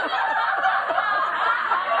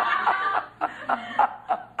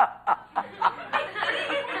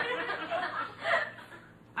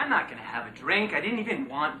 I'm not going to have a drink. I didn't even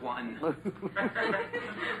want one.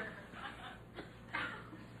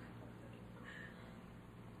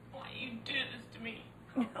 Why you do this to me?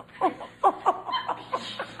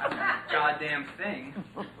 Goddamn thing.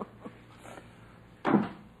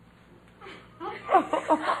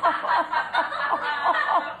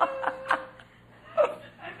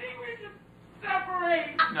 I think we should separate.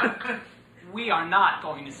 No, we are not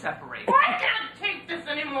going to separate. I can't take this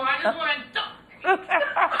anymore. I just want to die.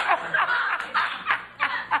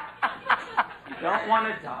 You don't want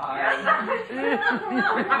to die.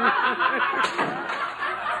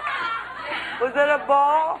 Was it a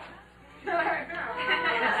ball? Did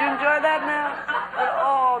you enjoy that now?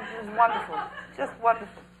 Oh, it was wonderful. Just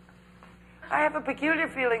wonderful. I have a peculiar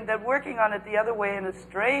feeling that working on it the other way in a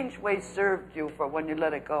strange way served you for when you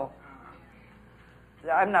let it go.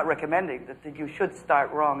 I'm not recommending that you should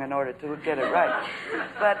start wrong in order to get it right.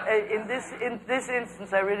 But in this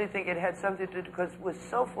instance, I really think it had something to do, because it was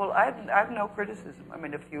so full. I have no criticism. I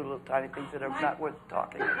mean, a few little tiny things that are not worth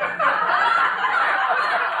talking about.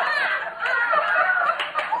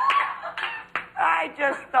 I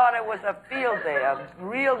just thought it was a field day, a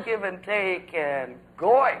real give and take, and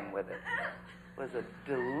going with it was a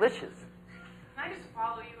delicious. Can I just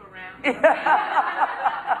follow you around?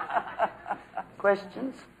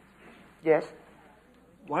 Questions? Yes?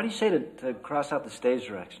 Why do you say to cross out the stage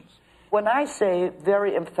directions? When I say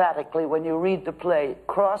very emphatically, when you read the play,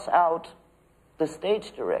 cross out the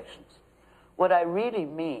stage directions, what I really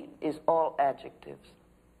mean is all adjectives.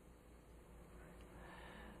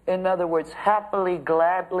 In other words, happily,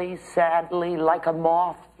 gladly, sadly, like a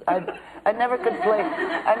moth. I never could play.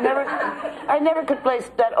 I never could play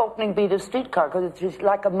that opening beat of Streetcar because it's just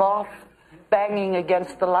like a moth banging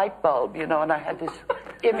against the light bulb, you know. And I had this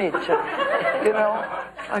image, of, you know.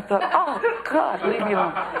 I thought, oh God, leave me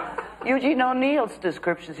alone. Eugene O'Neill's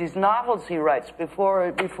descriptions, these novels he writes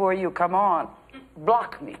before you come on,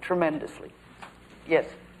 block me tremendously. Yes.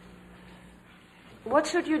 What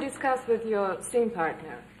should you discuss with your scene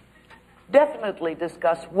partner? Definitely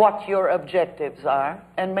discuss what your objectives are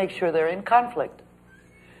and make sure they're in conflict.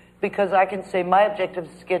 Because I can say my objective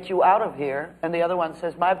is to get you out of here, and the other one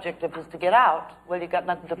says my objective is to get out. Well, you got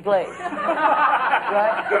nothing to play.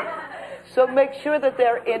 Right? So make sure that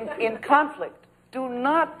they're in conflict. Do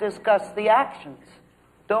not discuss the actions.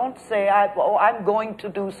 Don't say, I'm going to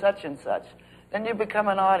do such and such. Then you become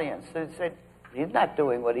an audience. They say, he's not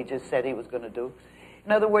doing what he just said he was going to do.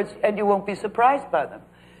 In other words, and you won't be surprised by them.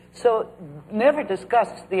 So never discuss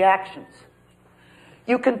the actions.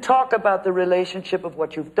 You can talk about the relationship of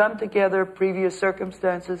what you've done together, previous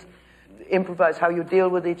circumstances, improvise how you deal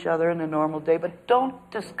with each other in a normal day, but don't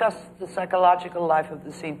discuss the psychological life of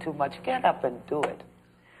the scene too much. Get up and do it.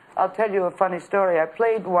 I'll tell you a funny story. I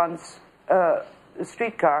played once a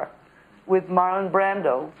Streetcar with Marlon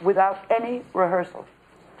Brando without any rehearsal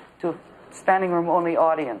to standing room only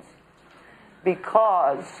audience,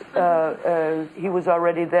 because he was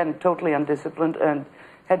already then totally undisciplined and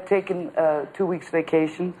had taken 2 weeks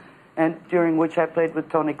vacation, and during which I played with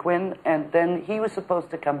Tony Quinn, and then he was supposed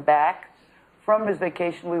to come back from his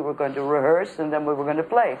vacation. We were going to rehearse, and then we were going to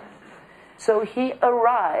play. So he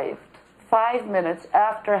arrived 5 minutes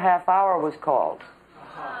after half hour was called.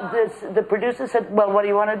 The producer said, well, what do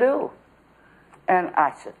you want to do? And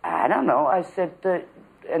I said, I don't know. I said to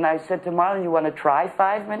Marlon, you want to try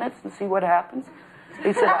 5 minutes and see what happens?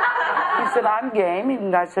 He said, I'm game.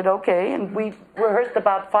 And I said, okay. And we rehearsed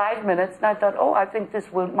about 5 minutes, and I thought, oh, I think this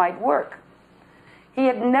might work. He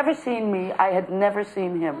had never seen me. I had never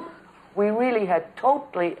seen him. We really had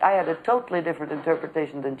I had a totally different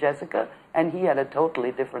interpretation than Jessica, and he had a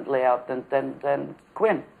totally different layout than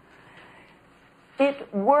Quinn.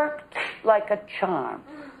 It worked like a charm.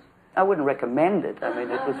 I wouldn't recommend it. I mean,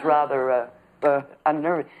 it was rather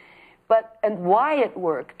unnerving. And why it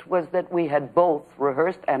worked was that we had both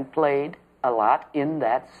rehearsed and played a lot in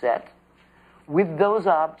that set with those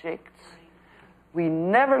objects. We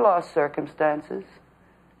never lost circumstances.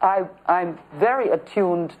 I'm very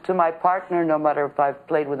attuned to my partner, no matter if I've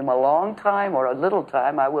played with him a long time or a little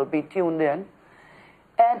time, I will be tuned in.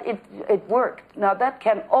 And it worked. Now, that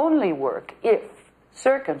can only work if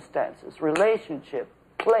circumstances, relationship,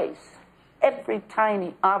 place, every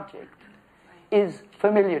tiny object is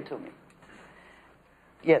familiar to me.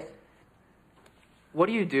 Yes? What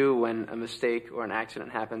do you do when a mistake or an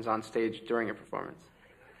accident happens on stage during a performance?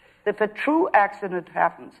 If a true accident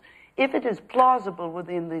happens, if it is plausible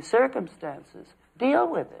within the circumstances, deal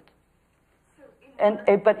with it.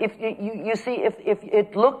 But if you see, if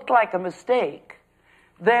it looked like a mistake,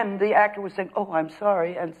 then the actor was saying, "Oh, I'm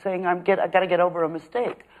sorry," and saying, "I got to get over a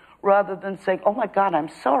mistake," rather than saying, "Oh my God, I'm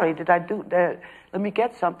sorry. Did I do that? Let me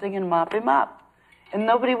get something and mop him up." And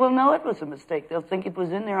nobody will know it was a mistake. They'll think it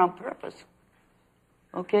was in there on purpose.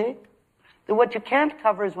 Okay? Then what you can't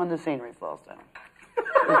cover is when the scenery falls down. There's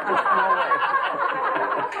just no way.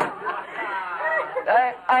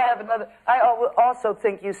 I also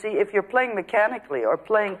think, you see, if you're playing mechanically or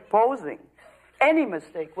playing posing, any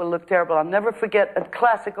mistake will look terrible. I'll never forget a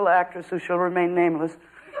classical actress who shall remain nameless,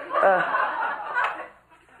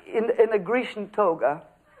 in a Grecian toga,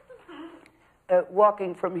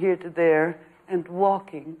 walking from here to there, and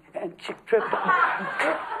walking, and she tripped.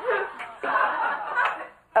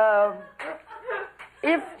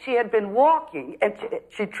 If she had been walking and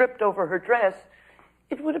she tripped over her dress,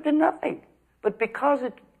 it would have been nothing. But because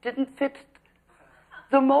it didn't fit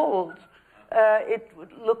the mold, it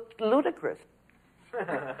looked ludicrous.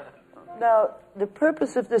 Now, the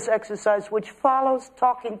purpose of this exercise, which follows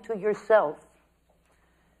talking to yourself,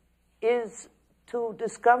 is to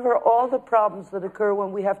discover all the problems that occur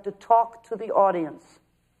when we have to talk to the audience.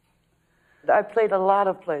 I played a lot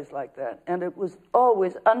of plays like that, and it was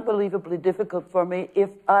always unbelievably difficult for me if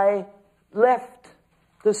I left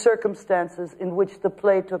the circumstances in which the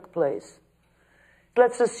play took place.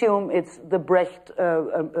 Let's assume it's the Brecht,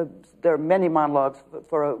 there are many monologues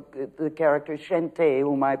for the character Shente,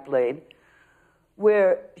 whom I played,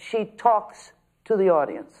 where she talks to the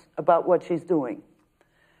audience about what she's doing.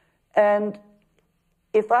 And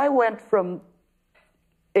if I went from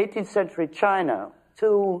 18th century China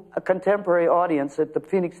to a contemporary audience at the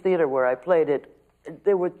Phoenix Theater where I played it,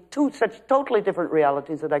 there were two such totally different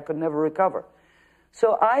realities that I could never recover.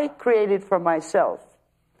 So I created for myself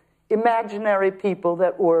imaginary people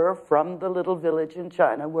that were from the little village in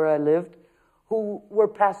China where I lived, who were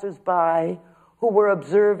passers-by, who were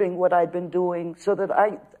observing what I'd been doing, so that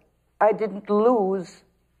I didn't lose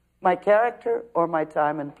my character or my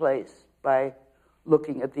time and place by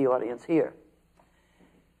looking at the audience here.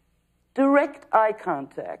 Direct eye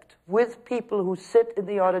contact with people who sit in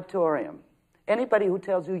the auditorium. Anybody who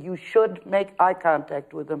tells you you should make eye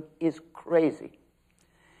contact with them is crazy.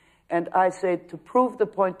 And I say, to prove the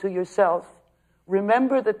point to yourself,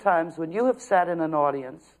 remember the times when you have sat in an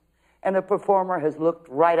audience and a performer has looked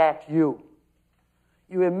right at you.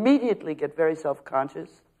 You immediately get very self-conscious.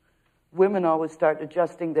 Women always start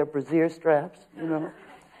adjusting their brassiere straps, you know.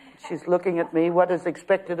 She's looking at me. What is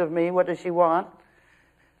expected of me? What does she want?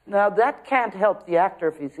 Now, that can't help the actor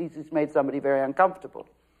if he sees he's made somebody very uncomfortable.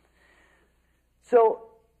 So,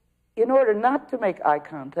 in order not to make eye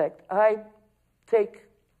contact, I take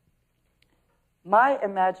my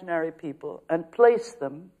imaginary people and place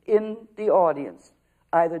them in the audience,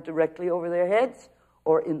 either directly over their heads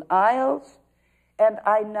or in aisles, and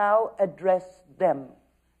I now address them.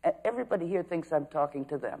 And everybody here thinks I'm talking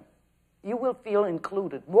to them. You will feel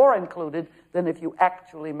included, more included than if you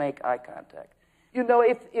actually make eye contact. You know,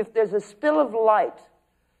 if there's a spill of light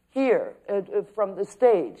here from the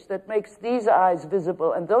stage that makes these eyes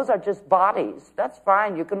visible, and those are just bodies, that's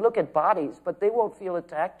fine. You can look at bodies, but they won't feel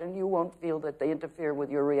attacked, and you won't feel that they interfere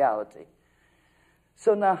with your reality.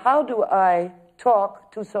 So now how do I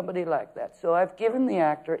talk to somebody like that? So I've given the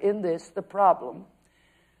actor in this the problem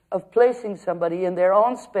of placing somebody in their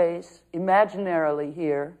own space, imaginarily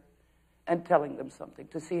here, and telling them something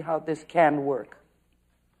to see how this can work.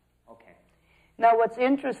 Okay. Now what's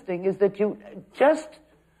interesting is that you, just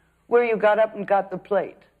where you got up and got the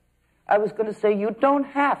plate, I was going to say you don't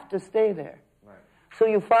have to stay there. Right. So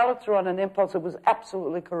you followed through on an impulse that was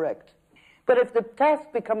absolutely correct. But if the task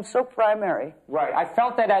becomes so primary... Right, I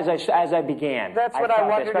felt that as I began. That's what I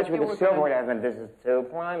wondered if especially you with were the silverwood gonna... element, this is too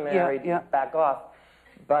primary, Yeah. back off.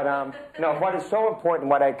 But no, what is so important,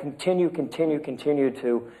 what I continue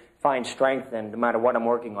to find strength in, no matter what I'm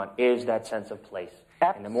working on, is that sense of place.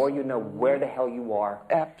 Absolutely. And the more you know where the hell you are,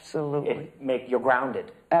 absolutely, you're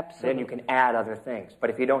grounded. Absolutely. Then you can add other things. But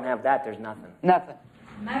if you don't have that, there's nothing. Nothing.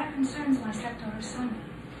 The matter concerns my stepdaughter Sonia.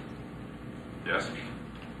 Yes.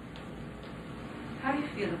 How do you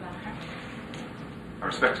feel about her? I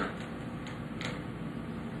respect her.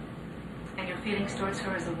 And your feelings towards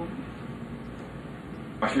her as a woman?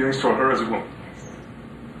 My feelings toward her as a woman? Yes.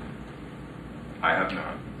 I have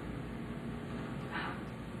none.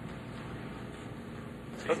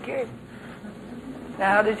 Okay.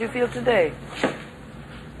 Now, how did you feel today?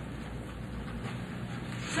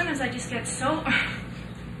 Sometimes I just get so...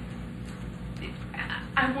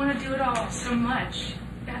 I want to do it all so much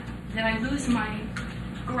that I lose my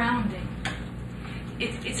grounding.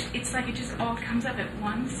 It's like it just all comes up at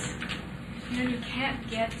once. You know, you can't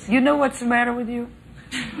get... You know what's the matter with you?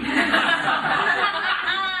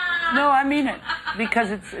 No, I mean it.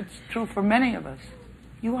 Because it's true for many of us.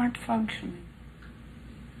 You aren't functioning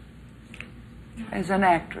as an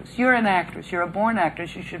actress. You're an actress. You're a born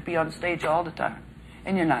actress. You should be on stage all the time.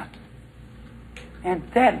 And you're not. And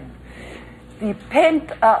then, the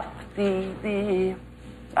pent up, I'm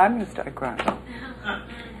going to start crying.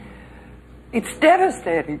 It's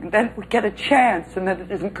devastating. And then we get a chance, and then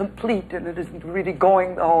it isn't complete, and it isn't really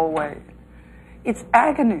going the whole way. It's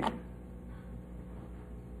agony.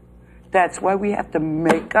 That's why we have to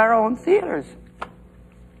make our own theaters.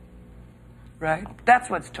 Right? That's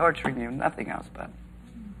what's torturing you, nothing else but.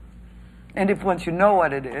 And if once you know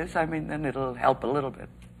what it is, I mean, then it'll help a little bit.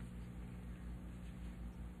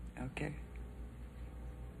 Okay?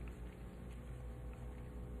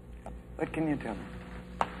 What can you tell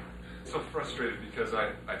me? So frustrated because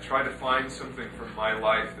I try to find something from my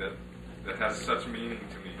life that has such meaning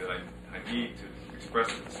to me that I need to express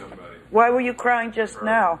it to somebody. Why were you crying just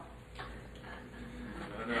now?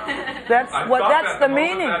 That's I what. thought That's that the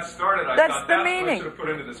meaning. That started, I that's thought the that's meaning. what I should have put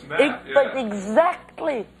into this map. But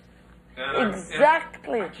exactly.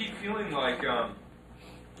 Exactly. And I keep feeling like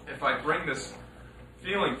if I bring this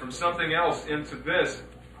feeling from something else into this,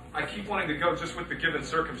 I keep wanting to go just with the given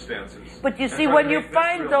circumstances. But you see, when you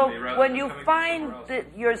find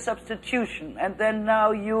your substitution, and then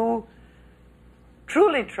now you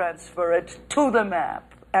truly transfer it to the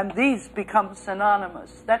map, and these become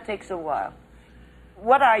synonymous, that takes a while.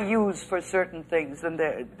 what I use for certain things, and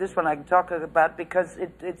this one I can talk about because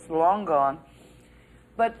it's long gone,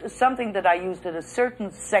 but something that I used at a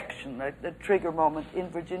certain section, the trigger moment in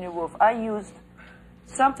Virginia Woolf, I used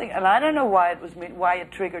something, and I don't know why why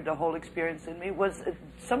it triggered the whole experience in me, was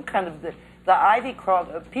some kind of the ivy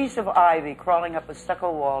a piece of ivy crawling up a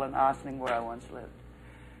stucco wall in Ossining where I once lived.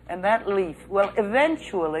 And that leaf, well,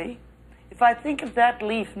 eventually, if I think of that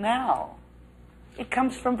leaf now, it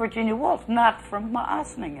comes from Virginia Woolf, not from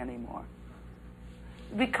Ossining anymore.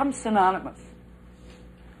 It becomes synonymous.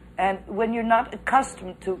 And when you're not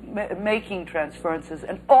accustomed to making transferences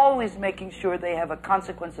and always making sure they have a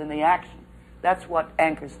consequence in the action, that's what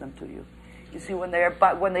anchors them to you. You see, when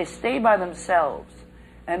they stay by themselves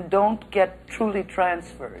and don't get truly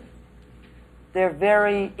transferred, they're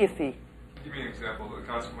very iffy. Give me an example of the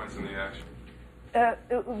consequence in the action.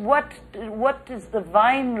 What is the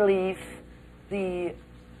vine leaf, the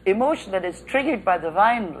emotion that is triggered by the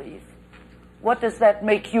vine leaf, what does that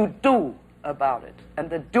make you do about it? And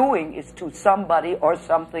the doing is to somebody or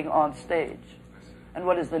something on stage. And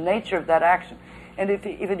what is the nature of that action? And if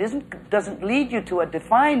it doesn't lead you to a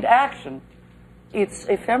defined action, it's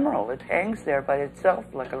ephemeral. It hangs there by itself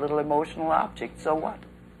like a little emotional object. So what?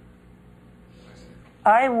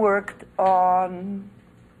 I worked on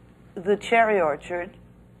the cherry orchard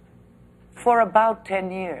for about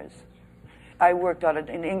 10 years. I worked on it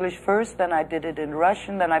in English first, then I did it in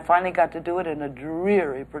Russian, then I finally got to do it in a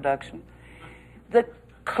dreary production. The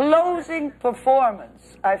closing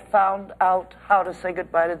performance, I found out how to say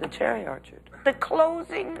goodbye to the cherry orchard. The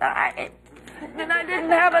closing night. And I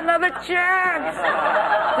didn't have another chance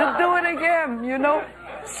to do it again, you know?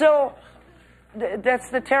 So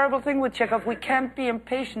that's the terrible thing with Chekhov. We can't be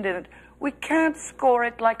impatient in it. We can't score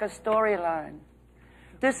it like a storyline.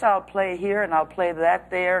 This I'll play here, and I'll play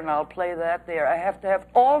that there, and I'll play that there. I have to have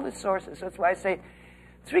all the sources. That's why I say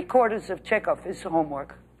 3/4 of Chekhov is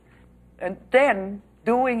homework. And then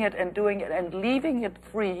doing it and leaving it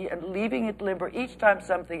free and leaving it limber each time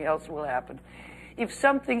something else will happen. If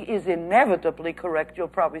something is inevitably correct, you'll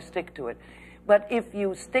probably stick to it. But if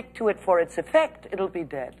you stick to it for its effect, it'll be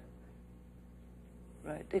dead.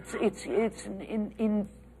 Right? It's in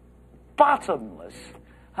bottomless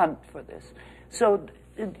hunt for this. So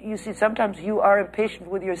you see, sometimes you are impatient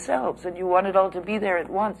with yourselves and you want it all to be there at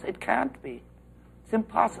once. It can't be. It's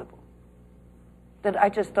impossible. That I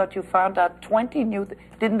just thought you found out 20 new things.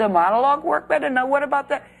 Didn't the monologue work better? No, what about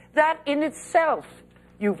that? That in itself,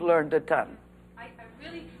 you've learned a ton. I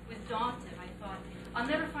really was daunted. I thought, I'll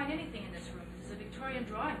never find anything in this room. It's a Victorian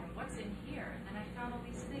drawing room. What's in here? And then I found all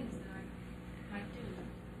these things that I might do.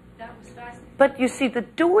 That was fascinating. But you see, the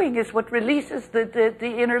doing is what releases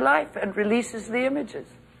the inner life and releases the images.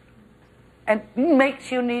 And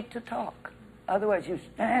makes you need to talk. Otherwise, you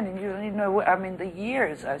stand and you don't even know. I mean, the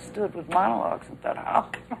years I stood with monologues and thought, how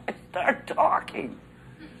can I start talking?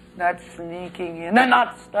 Not sneaking in, and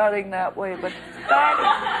not starting that way, but starting.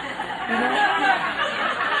 You know?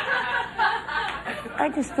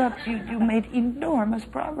 I just thought you made enormous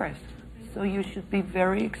progress. So you should be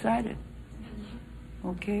very excited.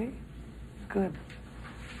 Okay? Good.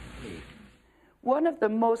 One of the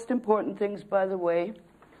most important things, by the way,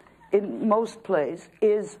 in most plays,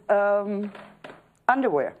 is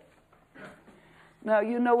underwear. Now,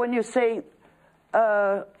 you know, when you say,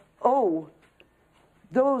 oh,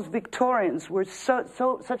 those Victorians were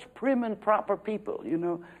such prim and proper people, you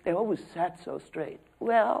know, they always sat so straight.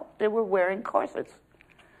 Well, they were wearing corsets.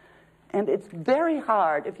 And it's very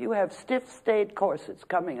hard if you have stiff, staid corsets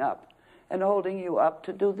coming up and holding you up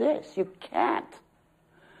to do this. You can't.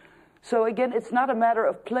 So again, it's not a matter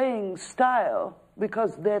of playing style,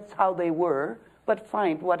 because that's how they were, but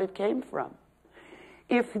find what it came from.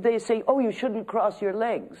 If they say, oh, you shouldn't cross your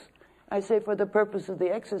legs, I say, for the purpose of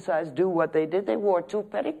the exercise, do what they did. They wore 2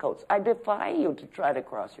 petticoats. I defy you to try to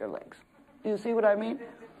cross your legs. Do you see what I mean?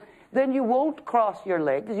 Then you won't cross your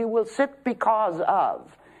legs. You will sit because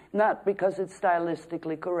of, not because it's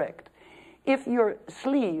stylistically correct. If your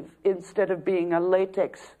sleeve, instead of being a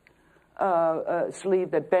latex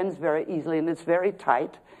sleeve that bends very easily and it's very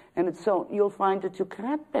tight, and it's so, you'll find that you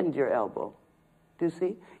can't bend your elbow. Do you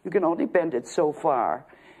see? You can only bend it so far.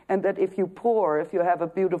 And that if you pour, if you have a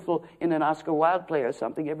beautiful, in an Oscar Wilde play or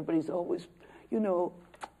something, everybody's always, you know,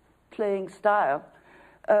 playing style.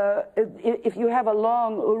 If you have a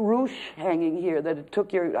long ruche hanging here that it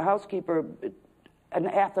took your housekeeper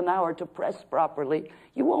half an hour to press properly,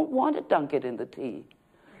 you won't want to dunk it in the tea.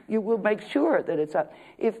 You will make sure that it's up.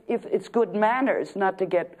 If it's good manners not to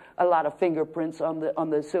get a lot of fingerprints on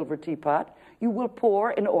the silver teapot, you will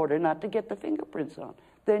pour in order not to get the fingerprints on.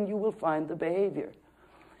 Then you will find the behavior.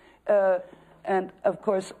 And of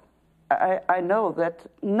course, I know that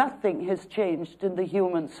nothing has changed in the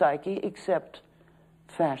human psyche except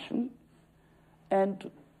fashion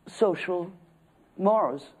and social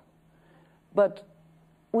mores. But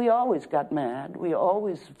we always got mad. We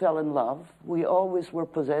always fell in love. We always were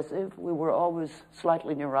possessive. We were always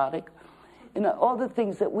slightly neurotic. You know, all the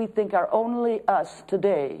things that we think are only us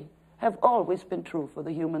today have always been true for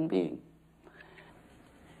the human being.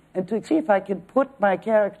 And to see if I can put my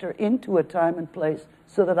character into a time and place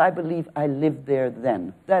so that I believe I lived there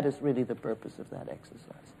then. That is really the purpose of that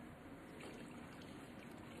exercise.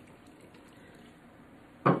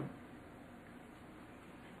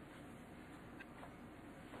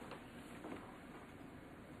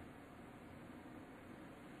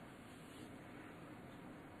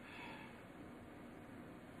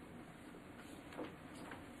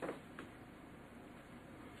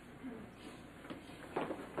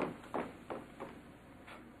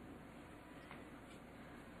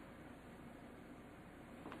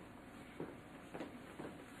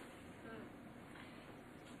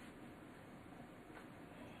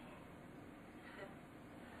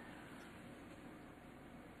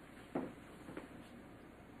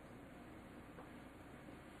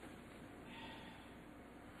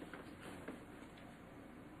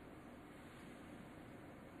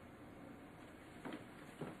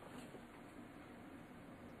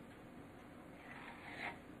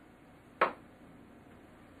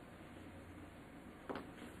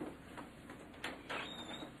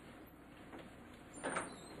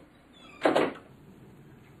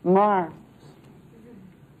 Marvelous.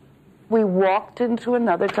 We walked into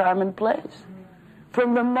another time and place.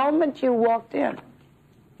 From the moment you walked in.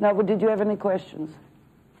 Now, did you have any questions?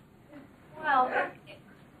 Well,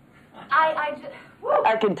 I just...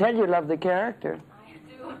 I can tell you love the character. I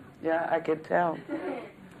do. Yeah, I can tell.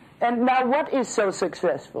 And now, what is so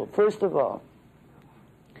successful? First of all,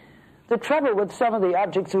 the trouble with some of the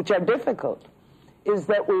objects which are difficult is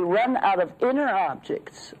that we run out of inner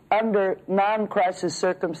objects under non-crisis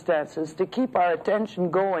circumstances to keep our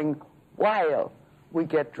attention going while we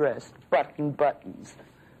get dressed. Buttons,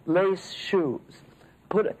 lace shoes.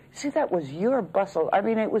 See, that was your bustle. I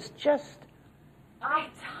mean, it was just... I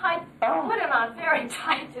put it on very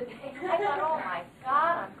tight today. I thought, oh my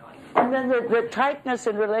God, I'm going to... And then the tightness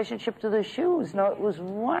in relationship to the shoes. No, it was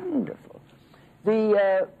wonderful.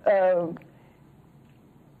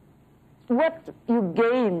 What you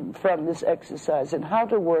gain from this exercise and how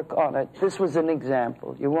to work on it, this was an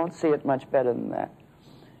example. You won't see it much better than that.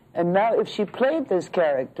 And now if she played this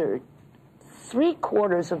character,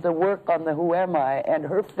 3/4 of the work on the Who Am I and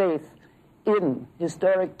her faith in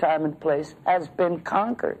historic time and place has been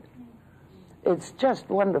conquered. It's just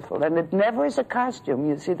wonderful. And it never is a costume.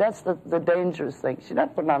 You see, that's the dangerous thing. She's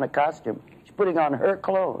not putting on a costume. She's putting on her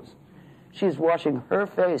clothes. She's washing her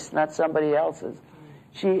face, not somebody else's.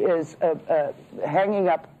 She is hanging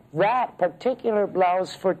up that particular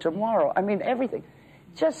blouse for tomorrow. I mean, everything.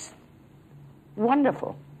 Just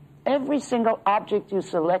wonderful. Every single object you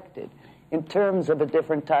selected in terms of a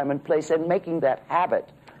different time and place and making that habit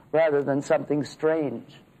rather than something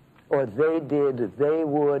strange. Or they did, they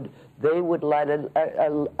would light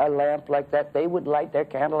a lamp like that, they would light their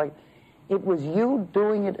candle like it was you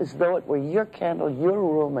doing it as though it were your candle, your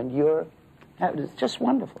room, and your... It's just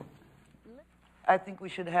wonderful. I think we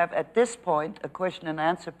should have, at this point, a question and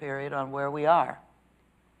answer period on where we are.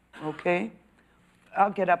 Okay? I'll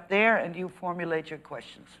get up there and you formulate your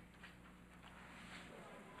questions.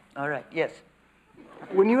 All right, yes.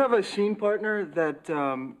 When you have a scene partner that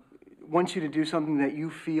wants you to do something that you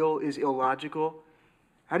feel is illogical,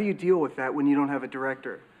 how do you deal with that when you don't have a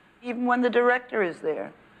director? Even when the director is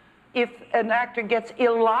there. If an actor gets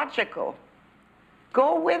illogical,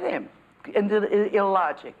 go with him in the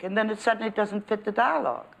illogic, and then it suddenly doesn't fit the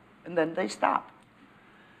dialogue, and then they stop.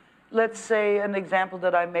 Let's say an example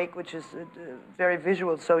that I make, which is very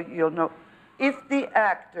visual, so you'll know. If the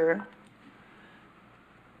actor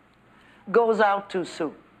goes out too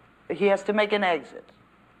soon, he has to make an exit,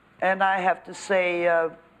 and I have to say,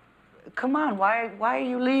 come on, why are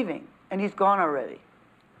you leaving? And he's gone already.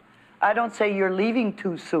 I don't say you're leaving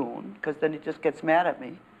too soon, because then he just gets mad at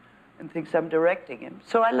me and thinks I'm directing him.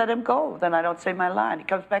 So I let him go. Then I don't say my line. He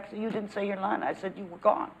comes back and says, you didn't say your line. I said you were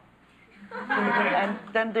gone. And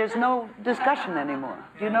then there's no discussion anymore.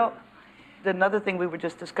 You know, another thing we were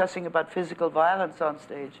just discussing about physical violence on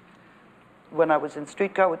stage, when I was in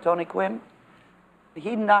Streetcar with Tony Quinn,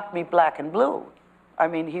 he knocked me black and blue. I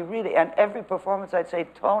mean, he really, and every performance I'd say,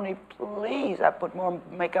 Tony, please, I put more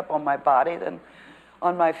makeup on my body than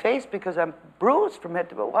on my face because I'm bruised from head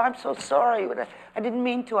to toe. Well, I'm so sorry. I didn't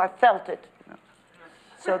mean to. I felt it. You know.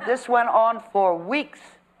 So this went on for weeks.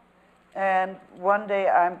 And one day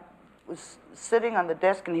I was sitting on the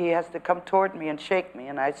desk, and he has to come toward me and shake me.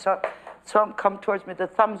 And I saw him come towards me. The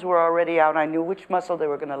thumbs were already out. I knew which muscle they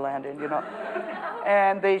were going to land in, you know.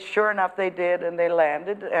 And they, sure enough, they did, and they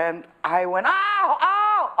landed. And I went, ow,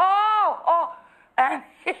 ow, oh, oh. And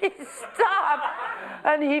he stopped,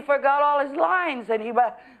 and he forgot all his lines, and he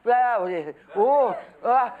went, oh,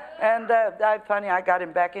 and funny, I got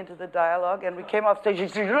him back into the dialogue, and we came off stage. He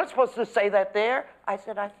said, "You're not supposed to say that there." I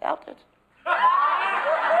said, "I felt it."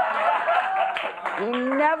 He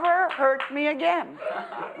never hurt me again. As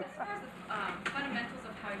far as the fundamentals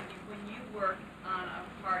of how when you work on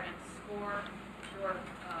a part and score your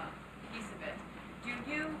piece of it, do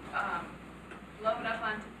you blow it up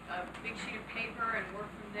onto a big sheet of paper and work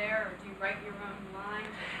from there, or do you write your own lines?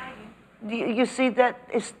 How do you? You see, that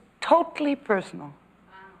is totally personal.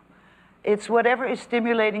 It's whatever is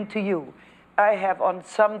stimulating to you. I have on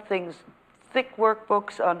some things thick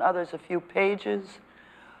workbooks, on others a few pages.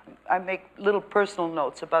 I make little personal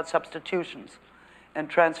notes about substitutions and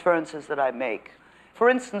transferences that I make. For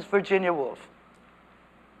instance, Virginia Woolf.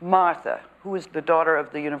 Martha, who is the daughter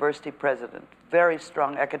of the university president, very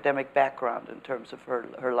strong academic background in terms of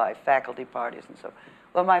her life, faculty parties and so.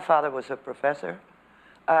 Well, my father was a professor.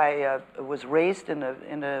 I was raised in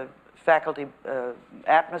a faculty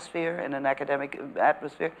atmosphere, in an academic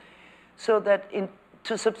atmosphere, so that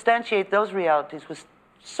to substantiate those realities was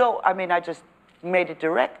so, I mean, I just made it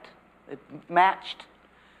direct. It matched.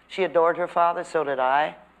 She adored her father, so did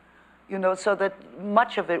I. You know, so that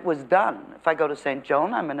much of it was done. If I go to St.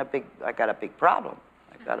 Joan, I got a big problem.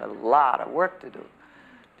 I've got a lot of work to do.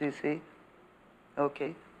 Do you see?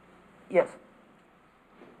 Okay. Yes?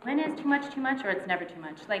 When is too much, or it's never too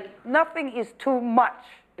much? Like, nothing is too much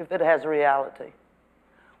if it has reality.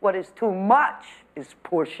 What is too much is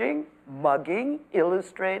pushing, mugging,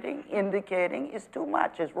 illustrating, indicating is too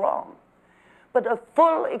much, is wrong. But a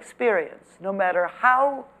full experience, no matter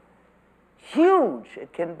how huge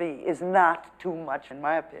it can be, is not too much, in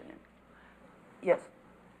my opinion. Yes?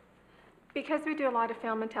 Because we do a lot of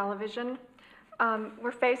film and television,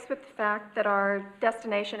 we're faced with the fact that our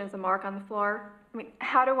destination is a mark on the floor. I mean,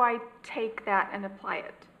 how do I take that and apply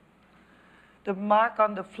it? The mark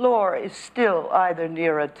on the floor is still either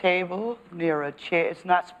near a table, near a chair. It's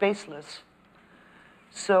not spaceless.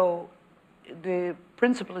 So the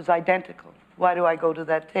principle is identical. Why do I go to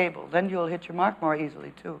that table? Then you'll hit your mark more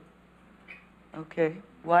easily, too. Okay,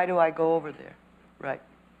 why do I go over there? Right.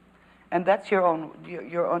 And that's your own,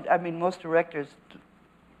 I mean, most directors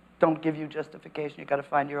don't give you justification. You've got to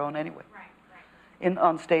find your own anyway. Right.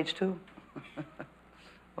 On stage, too.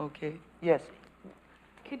 Okay, yes.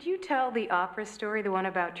 Could you tell the opera story, the one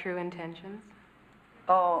about true intentions?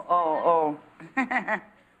 Oh.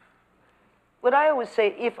 What I always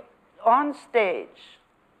say, if on stage,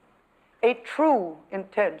 a true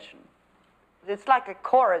intention, it's like a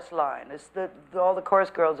chorus line. It's all the chorus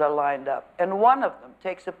girls are lined up, and one of them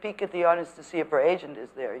takes a peek at the audience to see if her agent is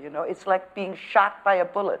there. You know, it's like being shot by a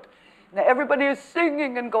bullet. Now everybody is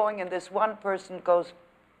singing and going, and this one person goes,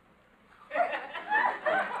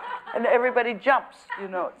 and everybody jumps. You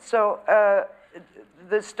know. So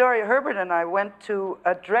the story, Herbert and I went to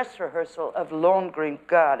a dress rehearsal of Lohengrin,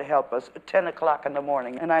 God help us, at 10 o'clock in the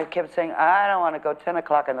morning, and I kept saying, I don't want to go 10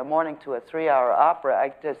 o'clock in the morning to a 3-hour opera.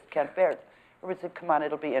 I just can't bear it. Herbert said, come on,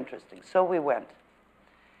 it'll be interesting. So we went.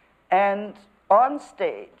 And on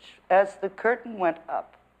stage, as the curtain went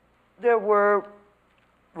up, there were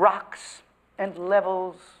rocks and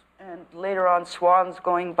levels, and later on swans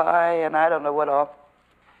going by, and I don't know what all.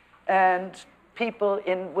 And people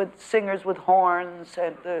with singers with horns,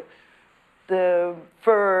 and the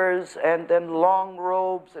furs, and then long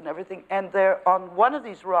robes and everything. And there, on one of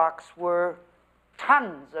these rocks were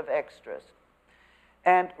tons of extras.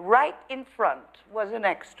 And right in front was an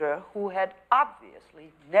extra who had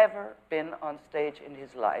obviously never been on stage in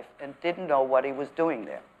his life and didn't know what he was doing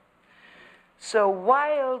there. So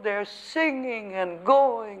while they're singing and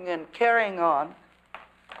going and carrying on,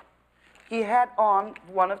 he had on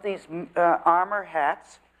one of these armor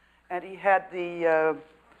hats, and he had the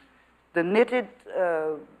knitted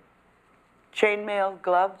chainmail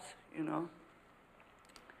gloves, you know.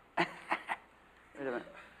 Wait a minute.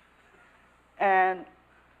 And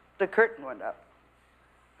the curtain went up.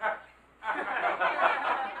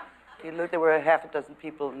 He looked, there were a half a dozen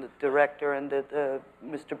people, and the director, and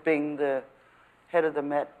Mr. Bing, the head of the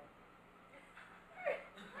Met.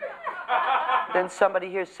 Then somebody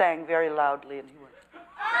here sang very loudly, and he went.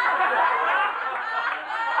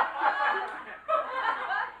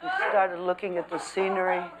 He started looking at the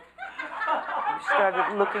scenery. He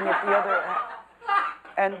started looking at the other.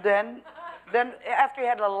 And then after he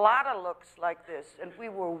had a lot of looks like this, and we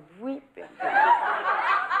were weeping,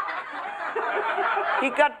 he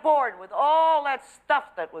got bored with all that stuff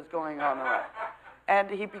that was going on around. And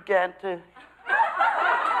he began to...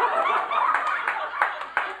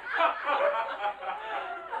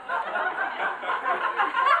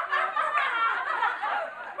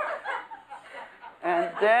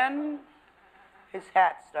 And then his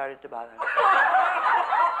hat started to bother him.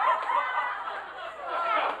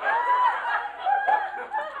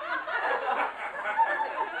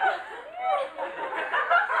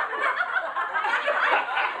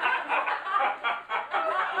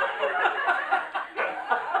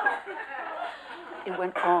 It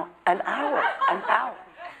went on an hour.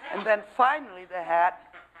 And then finally the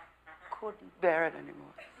hat couldn't bear it anymore.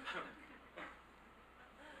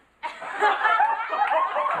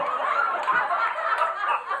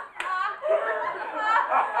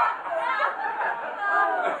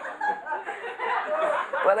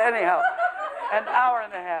 But anyhow, an hour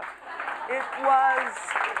and a half. It was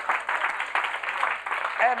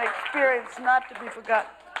an experience not to be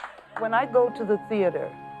forgotten. When I go to the theater,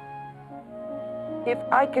 if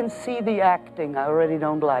I can see the acting, I already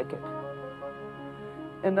don't like it.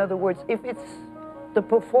 In other words, if it's the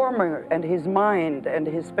performer and his mind and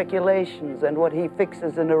his speculations and what he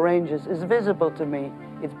fixes and arranges is visible to me,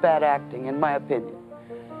 it's bad acting, in my opinion.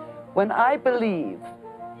 When I believe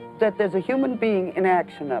that there's a human being in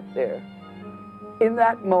action up there, in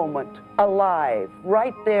that moment, alive,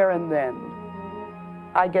 right there and then,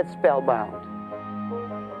 I get spellbound.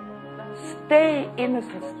 Stay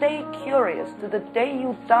innocent, stay curious to the day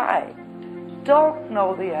you die. Don't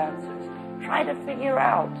know the answers. Try to figure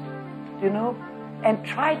out, you know, and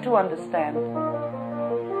try to understand.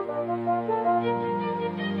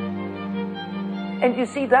 And you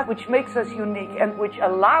see, that which makes us unique and which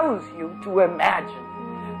allows you to imagine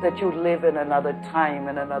that you live in another time,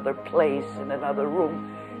 in another place, in another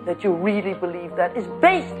room, that you really believe that is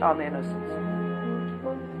based on innocence.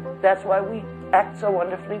 That's why we act so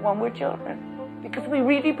wonderfully when we're children, because we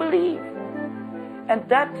really believe. And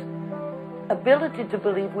that ability to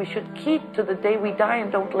believe we should keep to the day we die,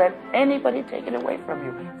 and don't let anybody take it away from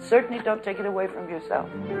you. Certainly don't take it away from yourself.